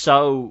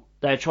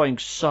 they're trying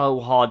so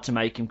hard to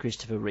make him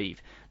Christopher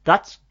Reeve.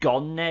 That's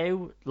gone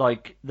now.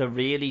 Like, the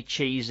really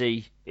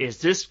cheesy, is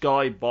this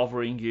guy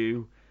bothering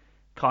you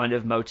kind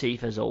of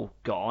motif has all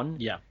gone.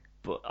 Yeah.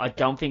 But I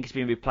don't think it's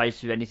been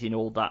replaced with anything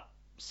all that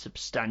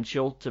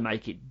substantial to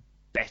make it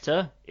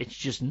better. It's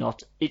just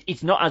not...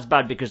 It's not as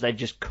bad because they've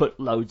just cut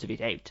loads of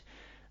it out.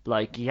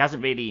 Like, he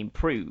hasn't really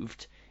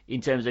improved in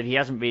terms of he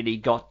hasn't really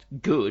got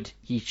good.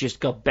 He's just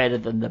got better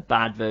than the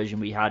bad version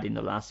we had in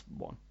the last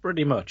one.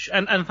 Pretty much.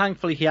 And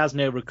thankfully he has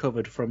now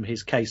recovered from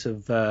his case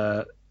of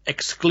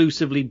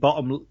exclusively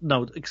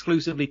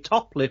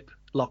top lip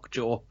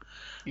lockjaw.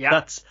 Yeah.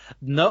 That's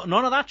none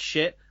of that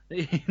shit.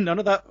 None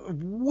of that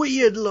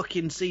weird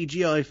looking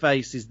CGI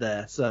face is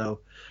there. So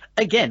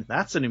again,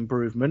 that's an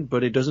improvement,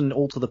 but it doesn't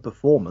alter the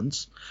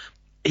performance.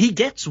 He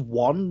gets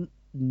one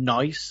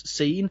nice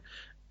scene,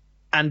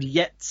 and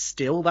yet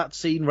still that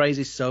scene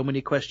raises so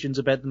many questions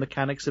about the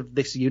mechanics of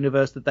this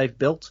universe that they've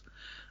built.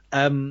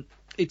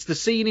 It's the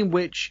scene in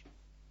which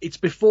it's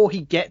before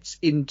he gets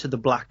into the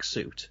black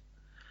suit.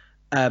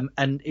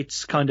 And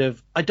it's kind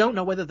of, I don't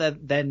know whether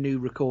they're new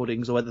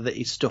recordings or whether that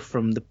is stuff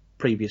from the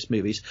previous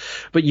movies,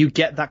 but you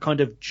get that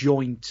kind of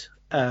joint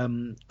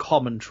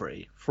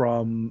commentary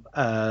from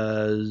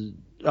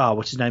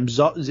what's his name?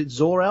 Is it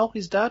Zor-El,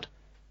 his dad?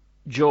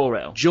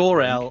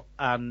 Jor-El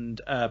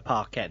and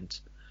Pa Kent.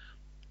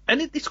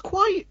 And it's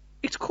quite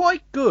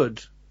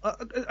good.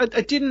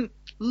 I didn't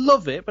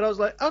love it, but I was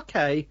like,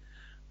 okay,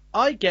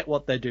 I get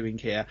what they're doing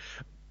here.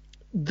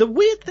 The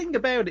weird thing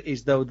about it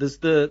is, though, there's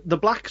the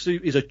black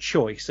suit is a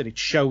choice, and it's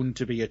shown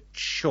to be a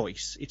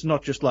choice. It's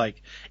not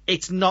like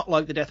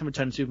the Death and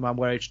Return of Superman,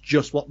 where it's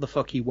just what the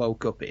fuck he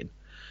woke up in.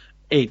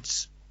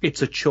 It's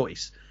a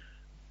choice.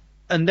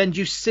 And then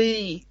you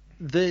see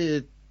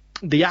the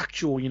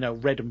actual,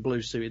 red and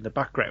blue suit in the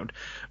background.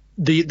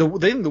 The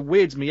thing that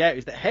weirds me out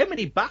is that how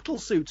many battle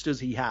suits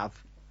does he have?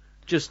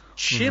 Just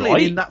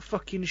chilling in that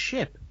fucking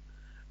ship.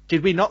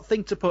 Did we not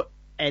think to put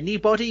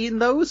anybody in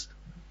those?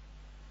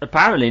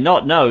 Apparently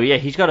not, no. Yeah,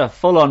 he's got a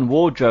full-on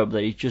wardrobe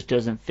that he just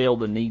doesn't feel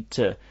the need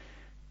to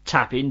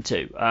tap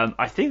into.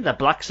 I think the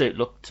black suit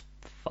looked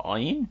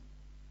fine.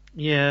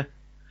 Yeah.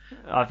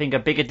 I think a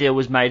bigger deal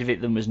was made of it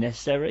than was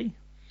necessary.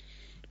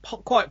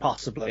 Quite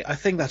possibly. I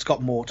think that's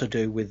got more to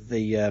do with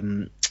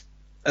the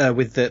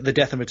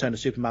Death and Return of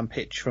Superman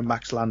pitch from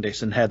Max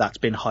Landis and how that's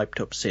been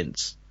hyped up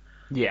since.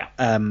 Yeah.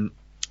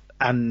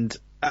 And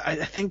I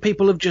think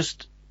people have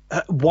just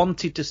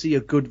wanted to see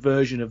a good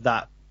version of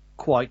that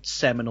quite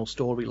seminal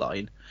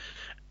storyline,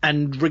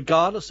 and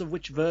regardless of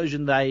which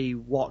version they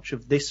watch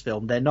of this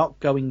film, they're not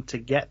going to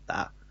get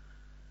that.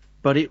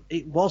 But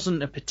it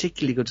wasn't a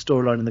particularly good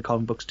storyline in the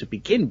comic books to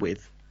begin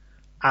with,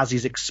 as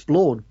is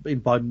explored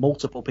by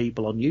multiple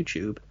people on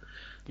YouTube.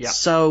 Yeah.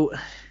 So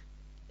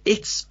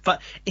it's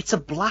a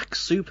black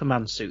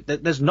Superman suit.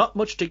 There's not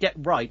much to get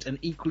right, and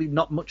equally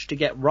not much to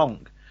get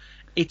wrong.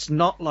 It's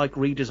not like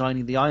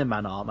redesigning the Iron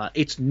Man armor.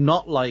 It's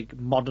not like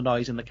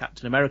modernizing the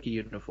Captain America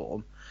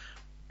uniform.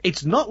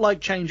 It's not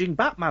like changing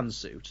Batman's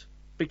suit,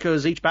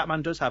 because each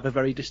Batman does have a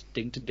very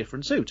distinct and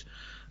different suit.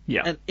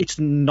 Yeah. And it's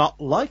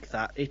not like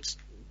that.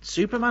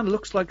 Superman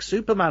looks like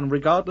Superman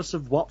regardless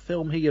of what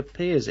film he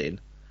appears in.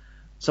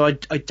 So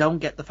I don't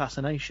get the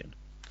fascination.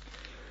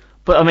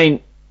 But, I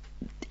mean,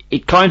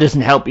 it kind of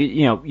doesn't help.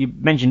 You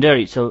mentioned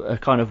earlier it's a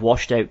kind of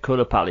washed-out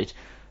colour palette.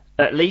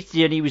 At least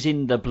when he was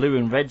in the blue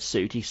and red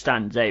suit, he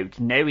stands out.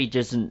 Now he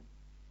doesn't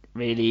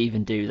really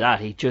even do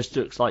that. He just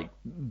looks like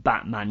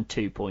Batman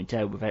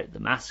 2.0 without the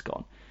mask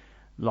on.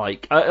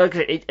 Like,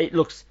 it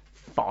looks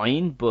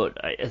fine,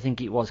 but I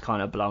think it was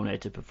kind of blown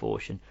out of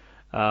proportion.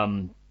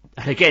 And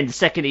again, the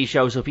second he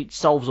shows up, it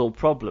solves all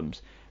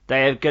problems.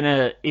 They're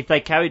gonna, if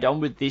they carried on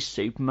with this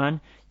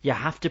Superman, you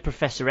have to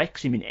Professor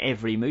X him in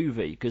every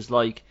movie, because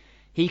like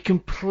he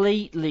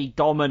completely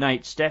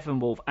dominates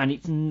Steppenwolf, and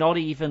it's not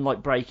even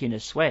like breaking a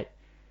sweat.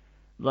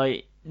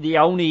 Like the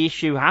only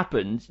issue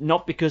happened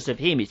not because of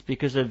him, it's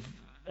because of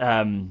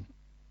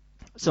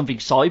something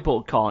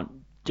Cyborg can't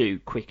do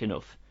quick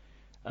enough.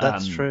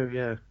 That's true,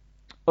 yeah.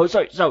 Oh,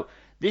 sorry. So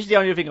this is the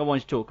only thing I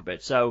wanted to talk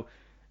about. So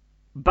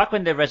back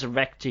when they're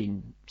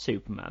resurrecting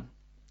Superman,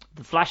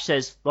 the Flash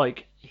says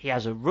like he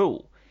has a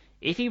rule.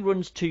 If he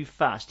runs too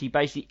fast, he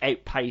basically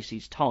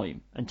outpaces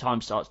time, and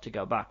time starts to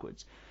go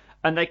backwards.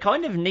 And they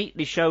kind of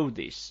neatly show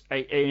this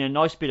in a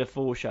nice bit of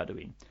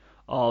foreshadowing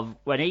of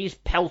when he's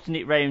pelting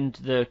it round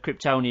the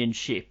Kryptonian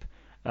ship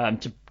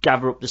to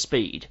gather up the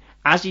speed.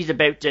 As he's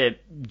about to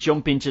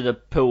jump into the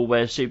pool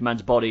where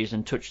Superman's body is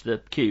and touch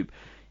the cube,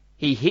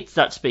 he hits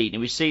that speed,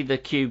 and we see the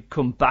cube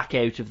come back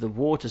out of the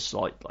water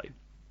slightly.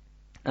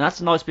 And that's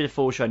a nice bit of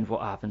foreshadowing of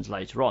what happens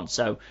later on.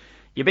 So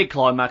your big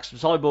climax,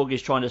 Cyborg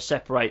is trying to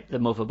separate the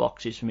mother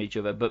boxes from each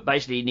other, but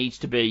basically he needs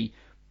to be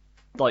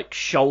like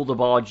shoulder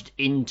barged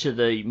into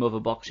the mother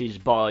boxes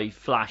by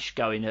Flash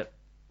going at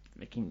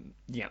making,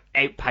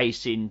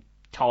 outpacing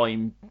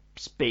time,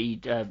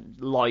 speed,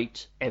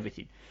 light,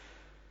 everything.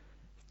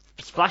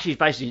 Flash is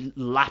basically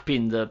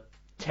lapping the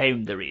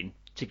town they're in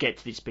to get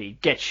to this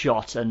speed, gets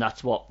shot, and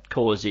that's what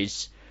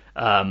causes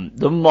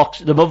the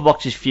mother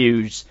boxes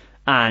fuse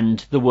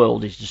and the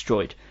world is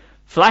destroyed.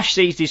 Flash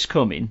sees this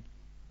coming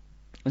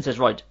and says,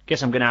 right,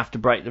 guess I'm going to have to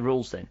break the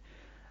rules then.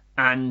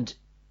 And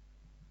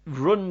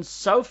runs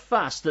so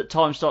fast that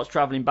time starts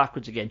travelling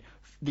backwards again.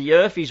 The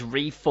Earth is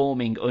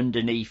reforming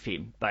underneath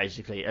him,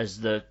 basically, as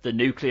the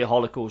nuclear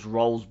holocaust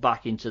rolls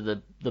back into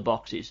the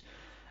boxes.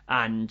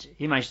 And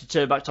he managed to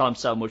turn back time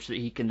so much that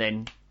he can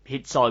then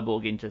hit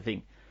Cyborg into the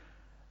thing.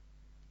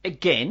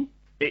 Again,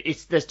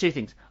 there's two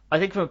things. I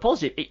think from a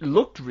positive, it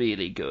looked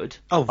really good.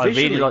 Oh,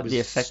 visually, I really liked it was the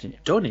effect in it.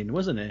 Stunning,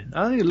 wasn't it?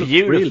 I think it looked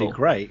Beautiful. really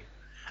great.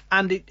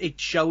 And it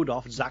showed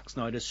off Zack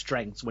Snyder's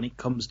strengths when it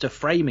comes to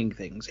framing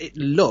things. It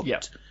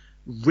looked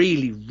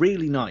really,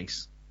 really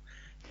nice.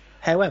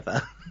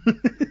 However...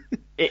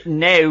 it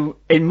now,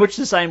 in much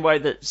the same way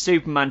that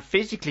Superman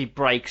physically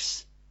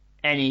breaks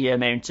any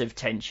amount of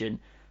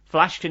tension,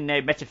 Flash can now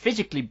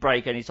metaphysically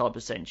break any type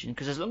of tension,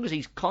 because as long as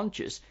he's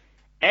conscious,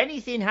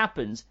 anything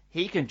happens,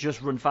 he can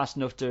just run fast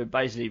enough to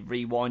basically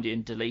rewind it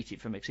and delete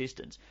it from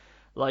existence.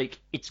 Like,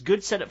 it's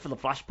good setup for the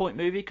Flashpoint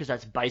movie, because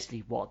that's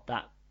basically what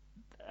that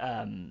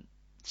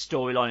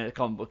storyline in the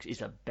comic books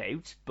is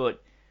about,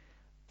 but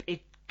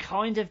it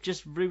kind of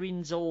just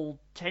ruins all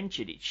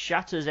tension. It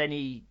shatters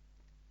any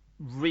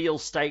real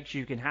stakes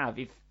you can have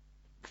if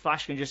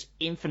Flash can just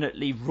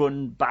infinitely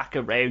run back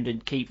around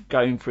and keep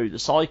going through the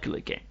cycle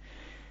again.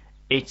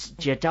 It's,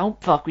 you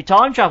don't fuck with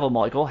time travel,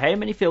 Michael. How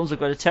many films I've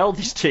got to tell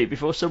this to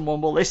before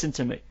someone will listen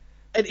to me?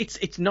 And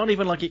it's not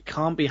even like it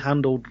can't be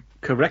handled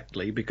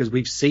correctly, because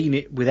we've seen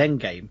it with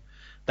Endgame.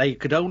 They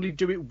could only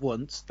do it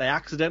once. They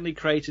accidentally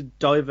created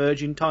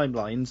diverging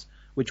timelines,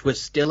 which we're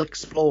still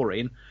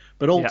exploring.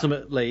 But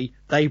ultimately,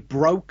 they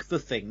broke the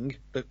thing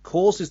that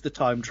causes the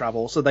time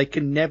travel, so they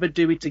can never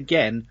do it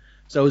again,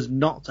 so as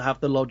not to have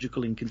the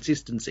logical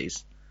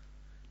inconsistencies.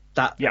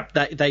 That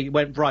they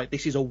went, right,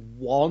 this is a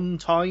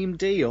one-time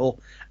deal,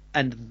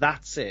 and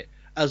that's it.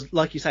 As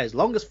like you say, as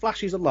long as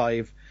Flash is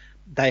alive,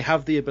 they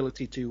have the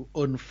ability to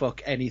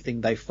unfuck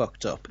anything they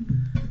fucked up.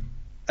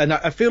 And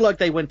I feel like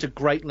they went to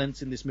great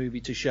lengths in this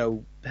movie to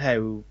show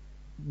how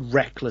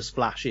reckless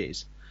Flash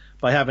is,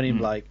 by having him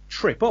like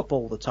trip up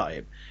all the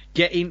time,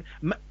 getting,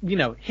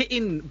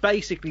 hitting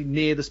basically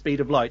near the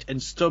speed of light,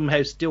 and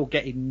somehow still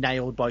getting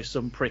nailed by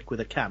some prick with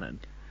a cannon.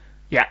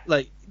 Yeah,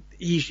 like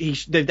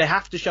they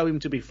have to show him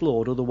to be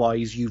flawed,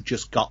 otherwise you've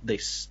just got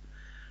this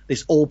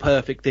all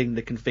perfect thing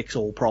that can fix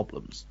all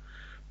problems.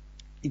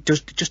 It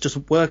just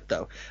doesn't work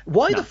though.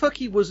 Why the fuck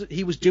he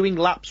was doing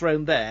laps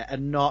around there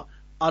and not,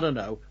 I don't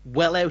know,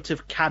 well out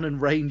of cannon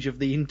range of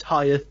the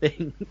entire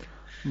thing?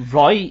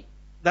 Right.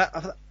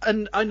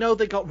 And I know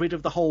they got rid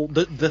of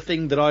the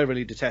thing that I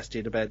really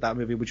detested about that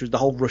movie, which was the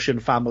whole Russian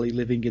family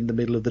living in the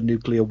middle of the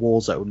nuclear war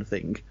zone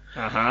thing.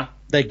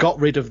 They got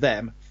rid of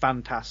them,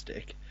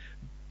 fantastic.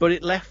 But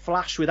it left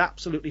Flash with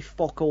absolutely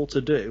fuck all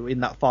to do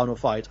in that final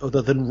fight,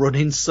 other than run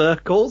in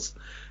circles.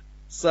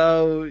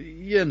 So,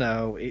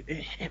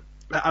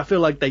 I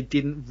feel like they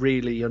didn't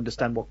really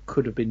understand what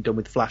could have been done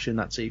with Flash in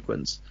that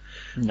sequence.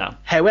 No.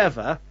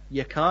 However,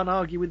 you can't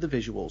argue with the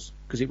visuals,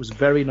 because it was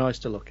very nice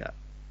to look at.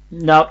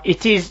 No,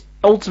 it is.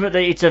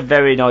 Ultimately, it's a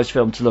very nice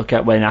film to look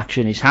at when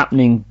action is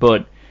happening,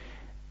 but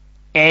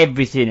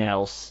everything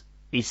else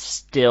is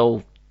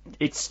still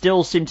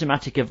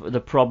symptomatic of the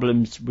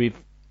problems with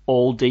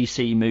all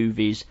DC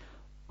movies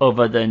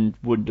other than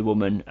Wonder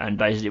Woman and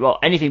basically,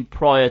 anything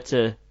prior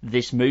to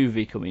this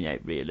movie coming out,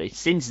 really.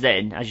 Since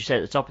then, as you said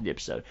at the top of the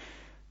episode,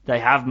 they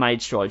have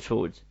made strides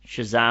forward.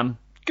 Shazam,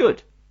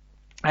 good.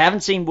 I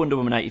haven't seen Wonder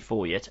Woman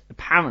 84 yet.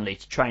 Apparently,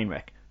 it's a train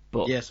wreck.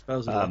 But, yeah,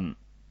 supposedly.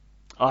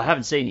 I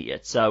haven't seen it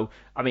yet, so,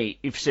 I mean,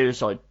 if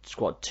Suicide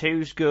Squad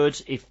 2's good,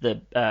 if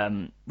the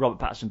Robert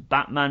Pattinson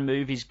Batman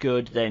movie's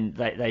good, then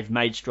they've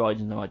made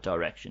strides in the right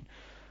direction.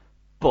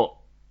 But,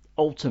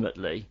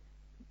 ultimately,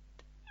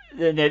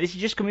 now this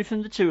is just coming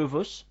from the two of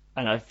us,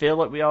 and I feel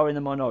like we are in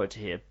the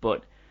minority here,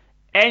 but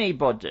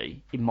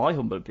anybody, in my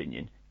humble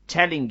opinion,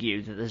 telling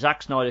you that the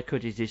Zack Snyder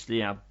cut is this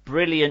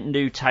brilliant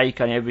new take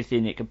on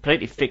everything, it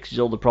completely fixes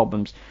all the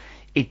problems,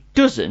 it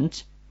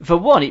doesn't. For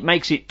one, it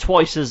makes it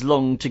twice as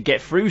long to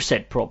get through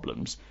said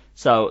problems,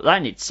 so that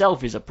in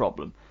itself is a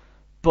problem.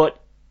 But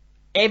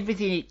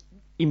everything it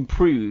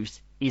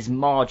improves is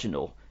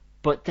marginal,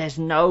 but there's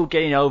no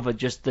getting over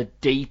just the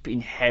deep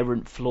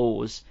inherent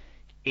flaws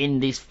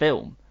in this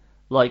film.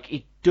 Like,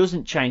 it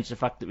doesn't change the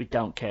fact that we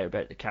don't care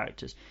about the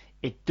characters.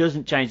 It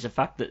doesn't change the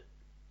fact that,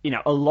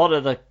 a lot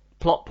of the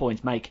plot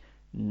points make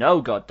no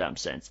goddamn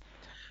sense.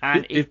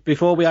 And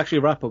before we actually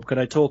wrap up, can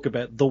I talk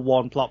about the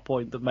one plot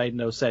point that made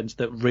no sense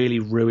that really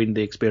ruined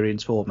the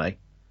experience for me?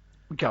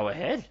 Go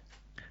ahead.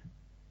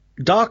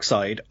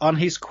 Darkseid, on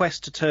his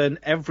quest to turn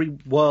every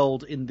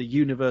world in the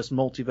universe,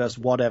 multiverse,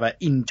 whatever,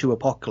 into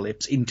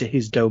Apocalypse, into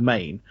his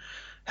domain,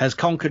 has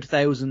conquered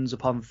thousands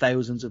upon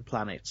thousands of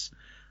planets.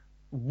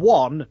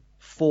 One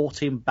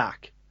fought him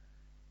back.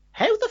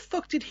 How the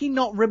fuck did he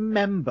not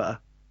remember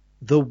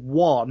the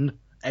one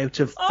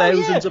out of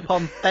thousands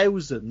upon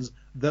thousands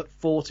that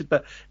fought him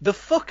back? The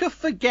fucker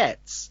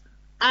forgets,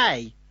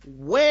 A,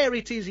 where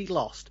it is he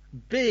lost,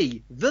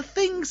 B, the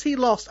things he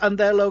lost and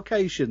their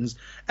locations,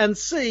 and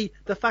C,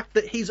 the fact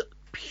that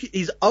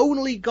his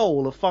only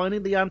goal of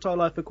finding the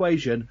anti-life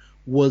equation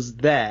was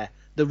there.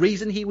 The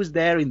reason he was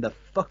there in the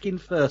fucking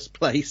first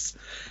place.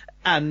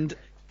 And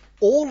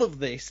all of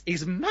this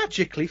is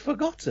magically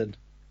forgotten.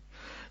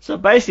 So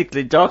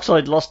basically,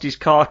 Darkseid lost his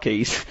car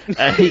keys,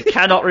 and he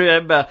cannot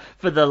remember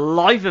for the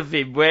life of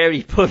him where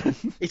he put them.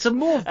 It's a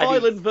more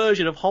violent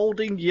version of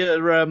holding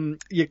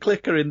your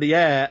clicker in the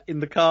air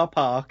in the car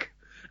park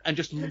and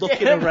just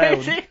looking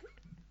around.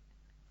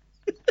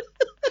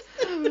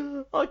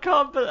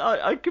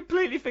 I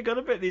completely forgot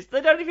about this.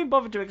 They don't even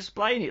bother to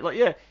explain it.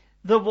 Like,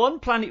 the one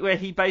planet where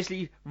he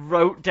basically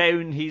wrote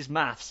down his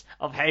maths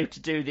of how to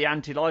do the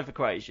anti-life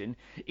equation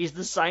is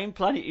the same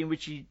planet in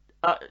which he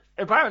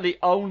apparently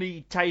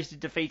only tasted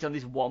defeat on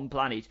this one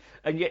planet,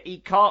 and yet he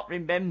can't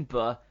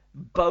remember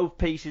both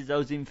pieces of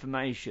those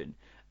information,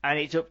 and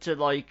it's up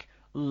to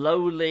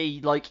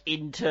lowly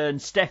intern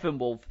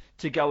Steppenwolf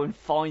to go and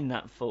find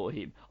that for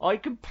him. I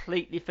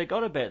completely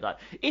forgot about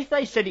that. If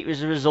they said it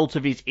was a result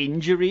of his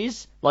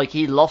injuries, like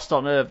he lost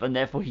on Earth and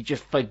therefore he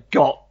just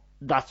forgot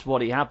that's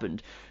what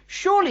happened,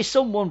 surely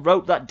someone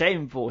wrote that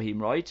down for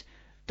him, right?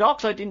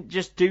 Darkseid didn't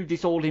just do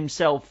this all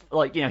himself.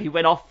 He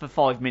went off for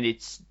 5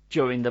 minutes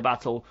during the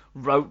battle,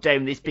 wrote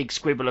down this big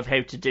squibble of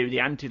how to do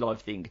the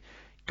anti-life thing,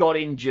 got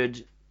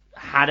injured,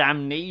 had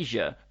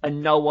amnesia,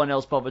 and no one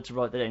else bothered to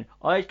write that down.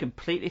 I had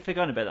completely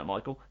forgotten about that,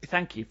 Michael.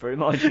 Thank you for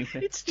reminding me.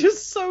 It's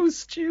just so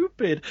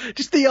stupid.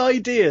 Just the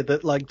idea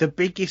that, the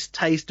biggest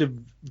taste of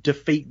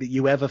defeat that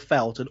you ever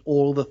felt and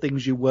all the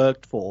things you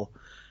worked for,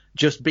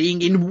 just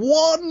being in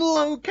one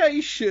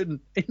location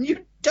and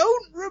you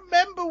don't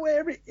remember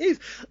where it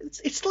is.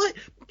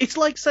 It's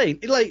like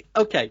saying,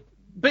 okay,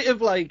 bit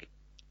of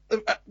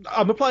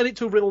I'm applying it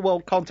to a real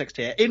world context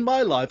here. In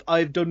my life,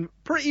 I've done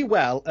pretty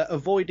well at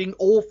avoiding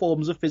all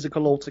forms of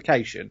physical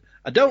altercation.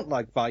 I don't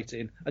like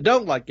fighting. I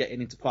don't like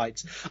getting into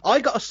fights. I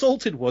got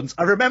assaulted once.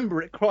 I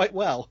remember it quite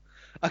well.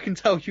 I can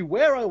tell you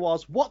where I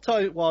was, what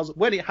time it was,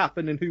 when it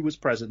happened, and who was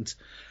present.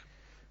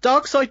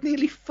 Darkseid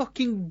nearly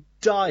fucking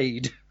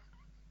died.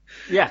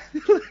 Yeah.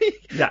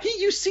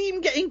 You see him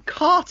getting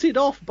carted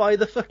off by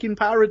the fucking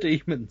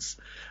parademons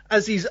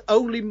as he's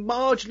only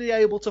marginally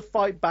able to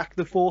fight back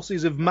the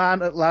forces of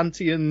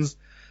Atlanteans,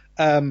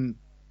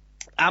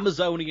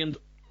 Amazonians,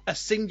 a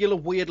singular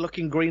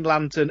weird-looking Green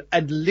Lantern,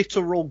 and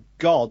literal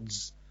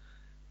gods.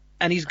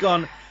 And he's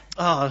gone,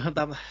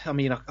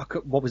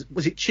 what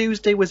was it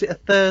Tuesday? Was it a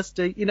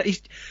Thursday?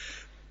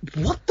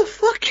 What the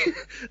fuck?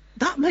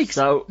 That makes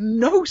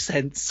no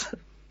sense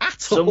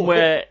at all.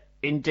 Somewhere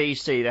in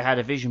DC, they had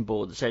a vision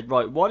board that said,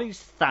 right, what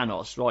is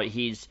Thanos? Right,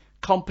 he's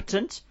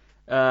competent,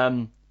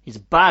 he's a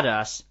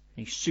badass,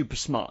 and he's super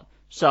smart.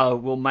 So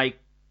we'll make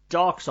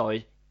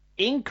Darkseid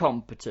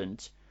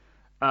incompetent,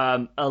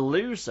 a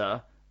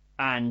loser,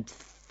 and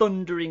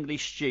thunderingly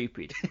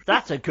stupid.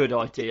 That's a good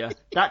idea.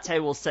 That's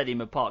how we'll set him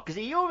apart. Because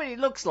he already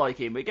looks like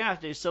him. We're going to have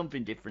to do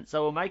something different.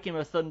 So we'll make him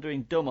a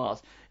thundering dumbass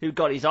who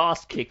got his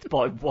ass kicked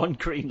by one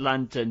Green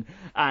Lantern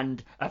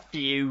and a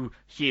few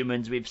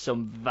humans with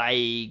some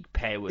vague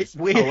powers.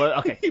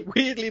 It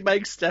weirdly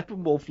makes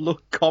Steppenwolf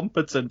look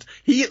competent.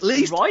 He at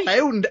least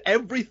found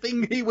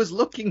everything he was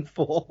looking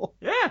for.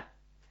 Yeah.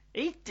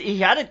 He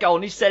had a goal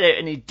and he set out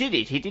and he did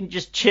it. He didn't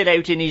just chill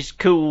out in his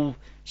cool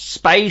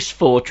space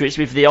fortress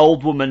with the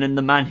old woman and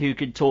the man who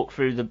could talk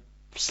through the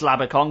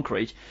slab of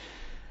concrete.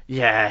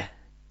 Yeah,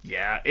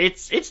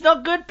 it's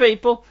not good,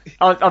 people.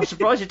 I'm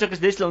surprised it took us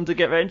this long to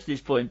get around to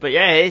this point, but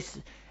yeah,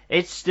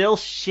 it's still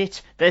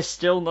shit. There's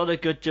still not a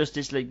good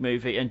Justice League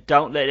movie, and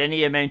don't let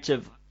any amount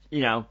of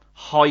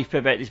hype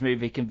about this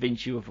movie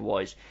convince you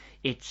otherwise.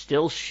 It's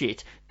still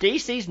shit.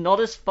 DC's not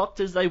as fucked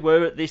as they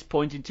were at this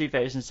point in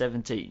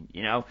 2017.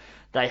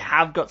 They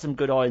have got some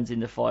good irons in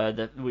the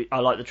fire. I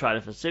like the trailer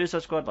for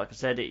Suicide Squad. Like I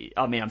said,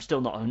 I'm still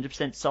not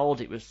 100%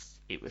 sold. It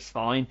was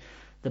fine.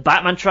 The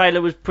Batman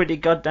trailer was pretty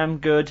goddamn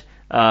good.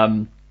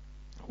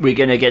 We're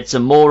gonna get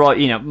some more,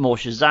 more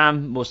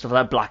Shazam, more stuff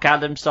like that. Black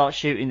Adam starts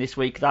shooting this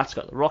week. That's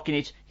got The Rock in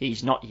it.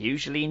 He's not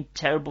usually in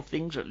terrible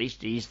things, or at least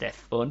they're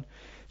fun.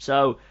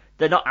 So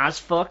they're not as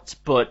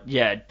fucked, but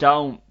yeah,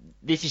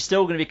 this is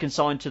still going to be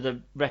consigned to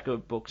the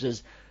record books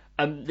as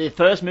the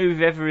first movie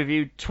we've ever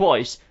reviewed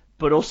twice,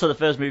 but also the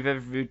first movie we've ever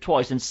reviewed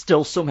twice and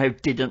still somehow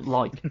didn't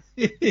like.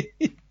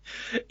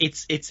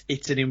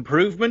 It's an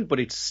improvement, but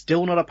it's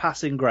still not a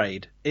passing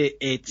grade.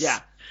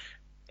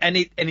 And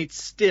it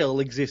still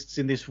exists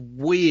in this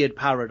weird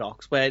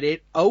paradox where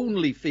it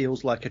only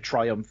feels like a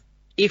triumph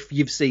if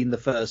you've seen the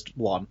first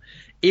one.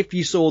 If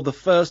you saw the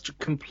first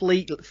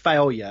complete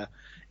failure,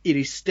 it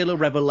is still a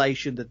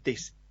revelation that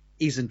this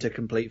isn't a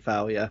complete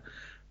failure.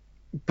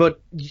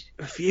 But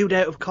viewed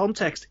out of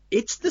context,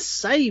 it's the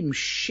same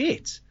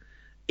shit.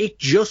 It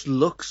just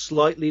looks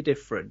slightly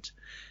different.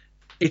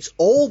 It's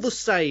all the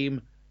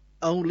same,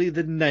 only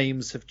the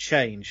names have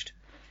changed.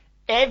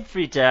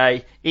 Every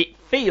day it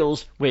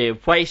feels we're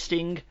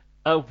wasting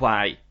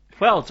away.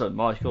 Well done,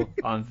 Michael.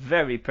 I'm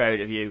very proud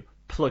of you.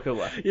 Plug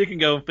away. You can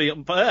go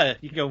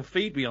and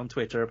feed me on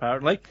Twitter,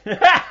 apparently.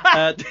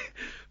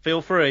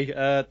 Feel free.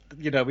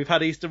 We've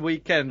had Easter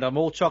weekend. I'm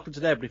all chocolate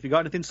today, but if you've got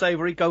anything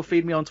savoury, go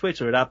feed me on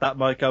Twitter at that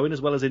Mike Owen, as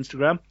well as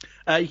Instagram.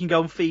 You can go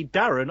and feed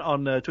Darren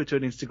on Twitter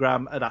and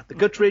Instagram at the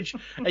Guttridge.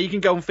 You can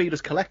go and feed us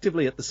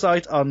collectively at the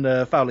site on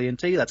Foulent.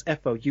 That's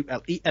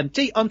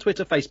Foulent on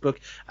Twitter, Facebook,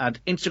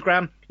 and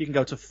Instagram. You can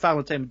go to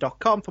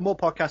foulentertainment.com for more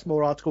podcasts,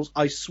 more articles.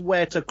 I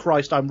swear to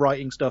Christ, I'm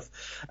writing stuff.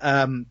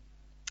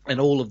 And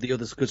all of the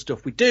other good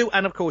stuff we do.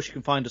 And, of course, you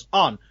can find us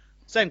on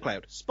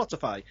SoundCloud,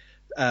 Spotify,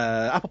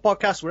 Apple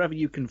Podcasts, wherever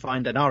you can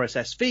find an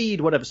RSS feed,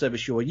 whatever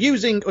service you're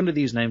using, under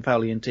the username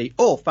Foulent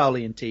or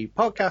Foulent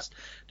Podcast,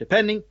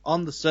 depending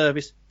on the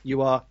service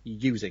you are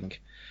using.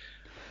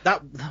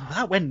 That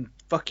went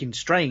fucking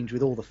strange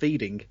with all the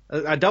feeding.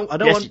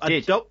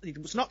 It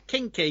was not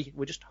kinky.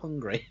 We're just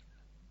hungry.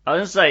 I was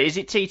going to say, is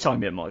it tea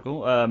time yet,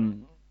 Michael?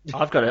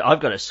 I've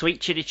got a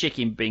sweet chili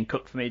chicken being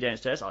cooked for me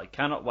downstairs. I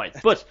cannot wait.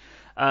 But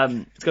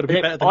it's got to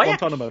be better than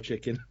Guantanamo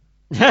chicken.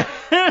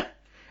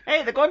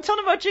 Hey, the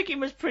Guantanamo chicken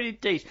was pretty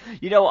decent.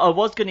 I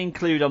was going to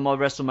include on my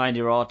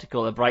WrestleMania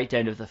article a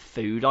breakdown of the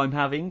food I'm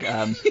having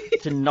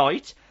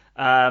tonight.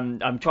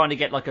 I'm trying to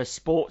get like a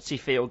sportsy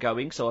feel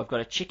going, so I've got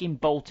a chicken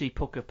balti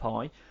pucker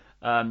pie,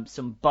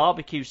 some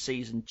barbecue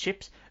seasoned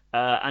chips,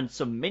 and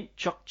some mint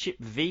choc chip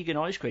vegan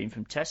ice cream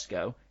from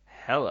Tesco.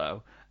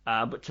 Hello.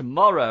 But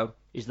tomorrow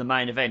is the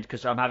main event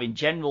because I'm having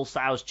General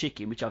Tso's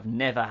chicken, which I've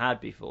never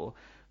had before.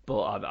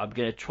 But I'm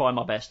going to try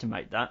my best to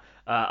make that.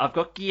 I've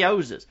got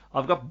gyozas.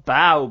 I've got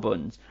bao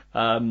buns.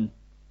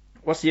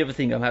 What's the other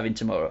thing I'm having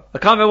tomorrow? I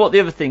can't remember what the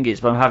other thing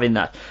is, but I'm having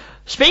that.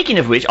 Speaking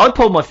of which, I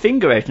pulled my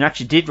finger out and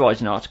actually did write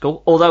an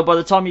article, although by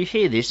the time you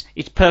hear this,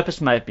 its purpose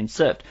may have been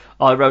served.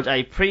 I wrote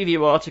a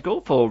preview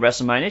article for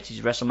WrestleMania. It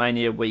is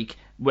WrestleMania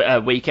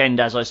weekend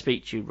as I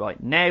speak to you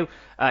right now.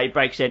 It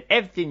breaks down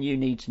everything you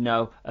need to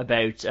know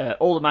about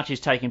all the matches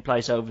taking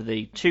place over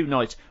the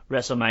 2-night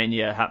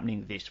WrestleMania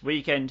happening this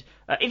weekend.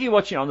 If you're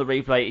watching it on the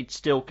replay, it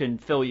still can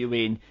fill you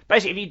in.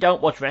 Basically, if you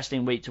don't watch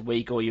wrestling week to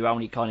week or you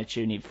only kind of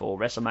tune in for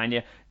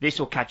WrestleMania, this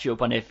will catch you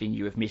up on everything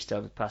you have missed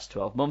over the past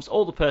 12 months.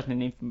 All the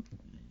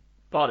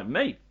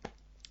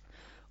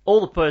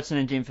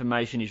pertinent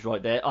information is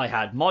right there. I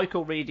had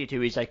Michael read it,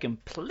 who is a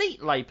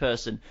complete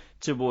layperson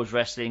towards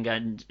wrestling,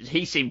 and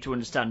he seemed to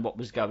understand what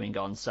was going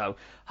on. So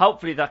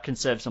hopefully that can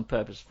serve some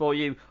purpose for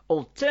you.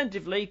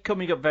 Alternatively,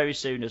 coming up very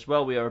soon as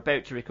well, we are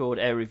about to record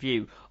our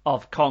review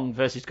of Kong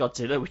vs.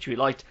 Godzilla, which we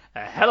liked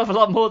a hell of a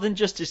lot more than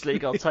Justice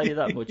League, I'll tell you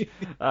that much.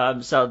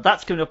 So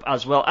that's coming up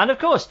as well. And of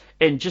course,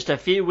 in just a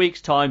few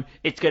weeks' time,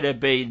 it's going to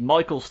be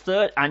Michael's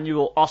 3rd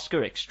annual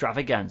Oscar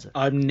extravaganza.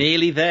 I'm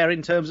nearly there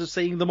in terms of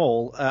seeing them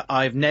all.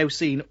 I've now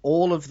seen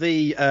all of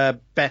the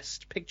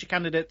Best Picture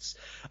candidates.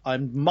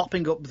 I'm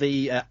mopping up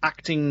the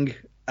acting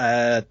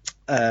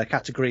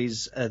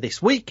categories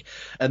this week,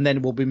 and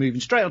then we'll be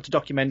moving straight on to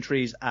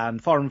documentaries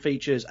and foreign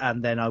features,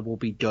 and then I will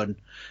be done.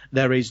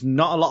 There is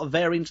not a lot of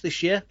variance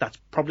this year. That's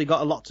probably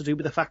got a lot to do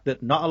with the fact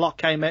that not a lot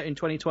came out in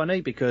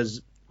 2020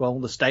 because, well,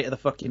 the state of the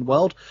fucking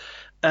world.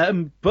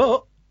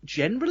 But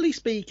generally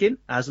speaking,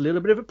 as a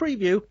little bit of a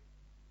preview,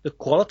 the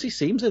quality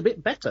seems a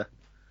bit better.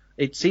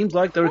 It seems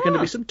like there are going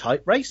to be some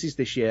tight races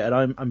this year,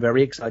 and I'm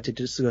very excited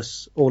to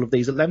discuss all of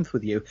these at length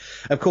with you.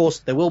 Of course,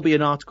 there will be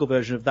an article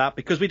version of that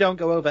because we don't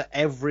go over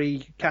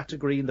every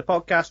category in the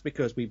podcast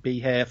because we'd be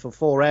here for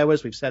 4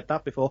 hours. We've said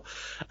that before.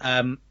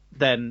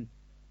 Then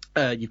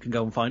you can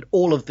go and find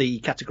all of the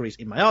categories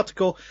in my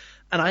article.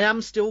 And I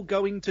am still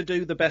going to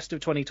do the best of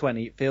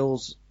 2020. It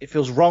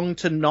feels wrong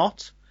to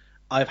not.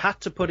 I've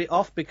had to put it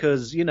off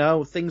because,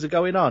 things are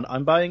going on.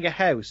 I'm buying a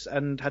house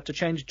and had to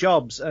change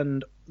jobs,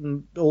 and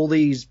and all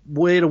these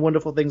weird and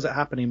wonderful things that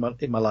happen in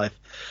my life.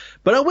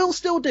 But I will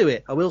still do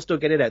it. I will still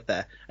get it out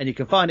there. And you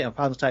can find it on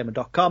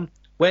fanstainment.com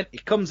when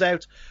it comes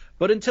out.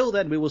 But until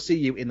then, we will see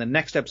you in the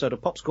next episode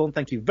of Popscorn.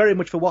 Thank you very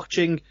much for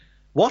watching.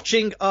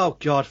 Oh,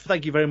 God,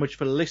 thank you very much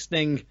for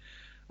listening.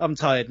 I'm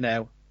tired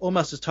now.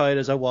 Almost as tired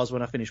as I was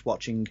when I finished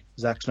watching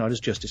Zack Snyder's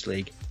Justice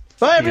League.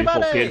 Bye,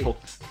 everybody! Beautiful.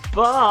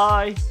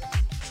 Bye!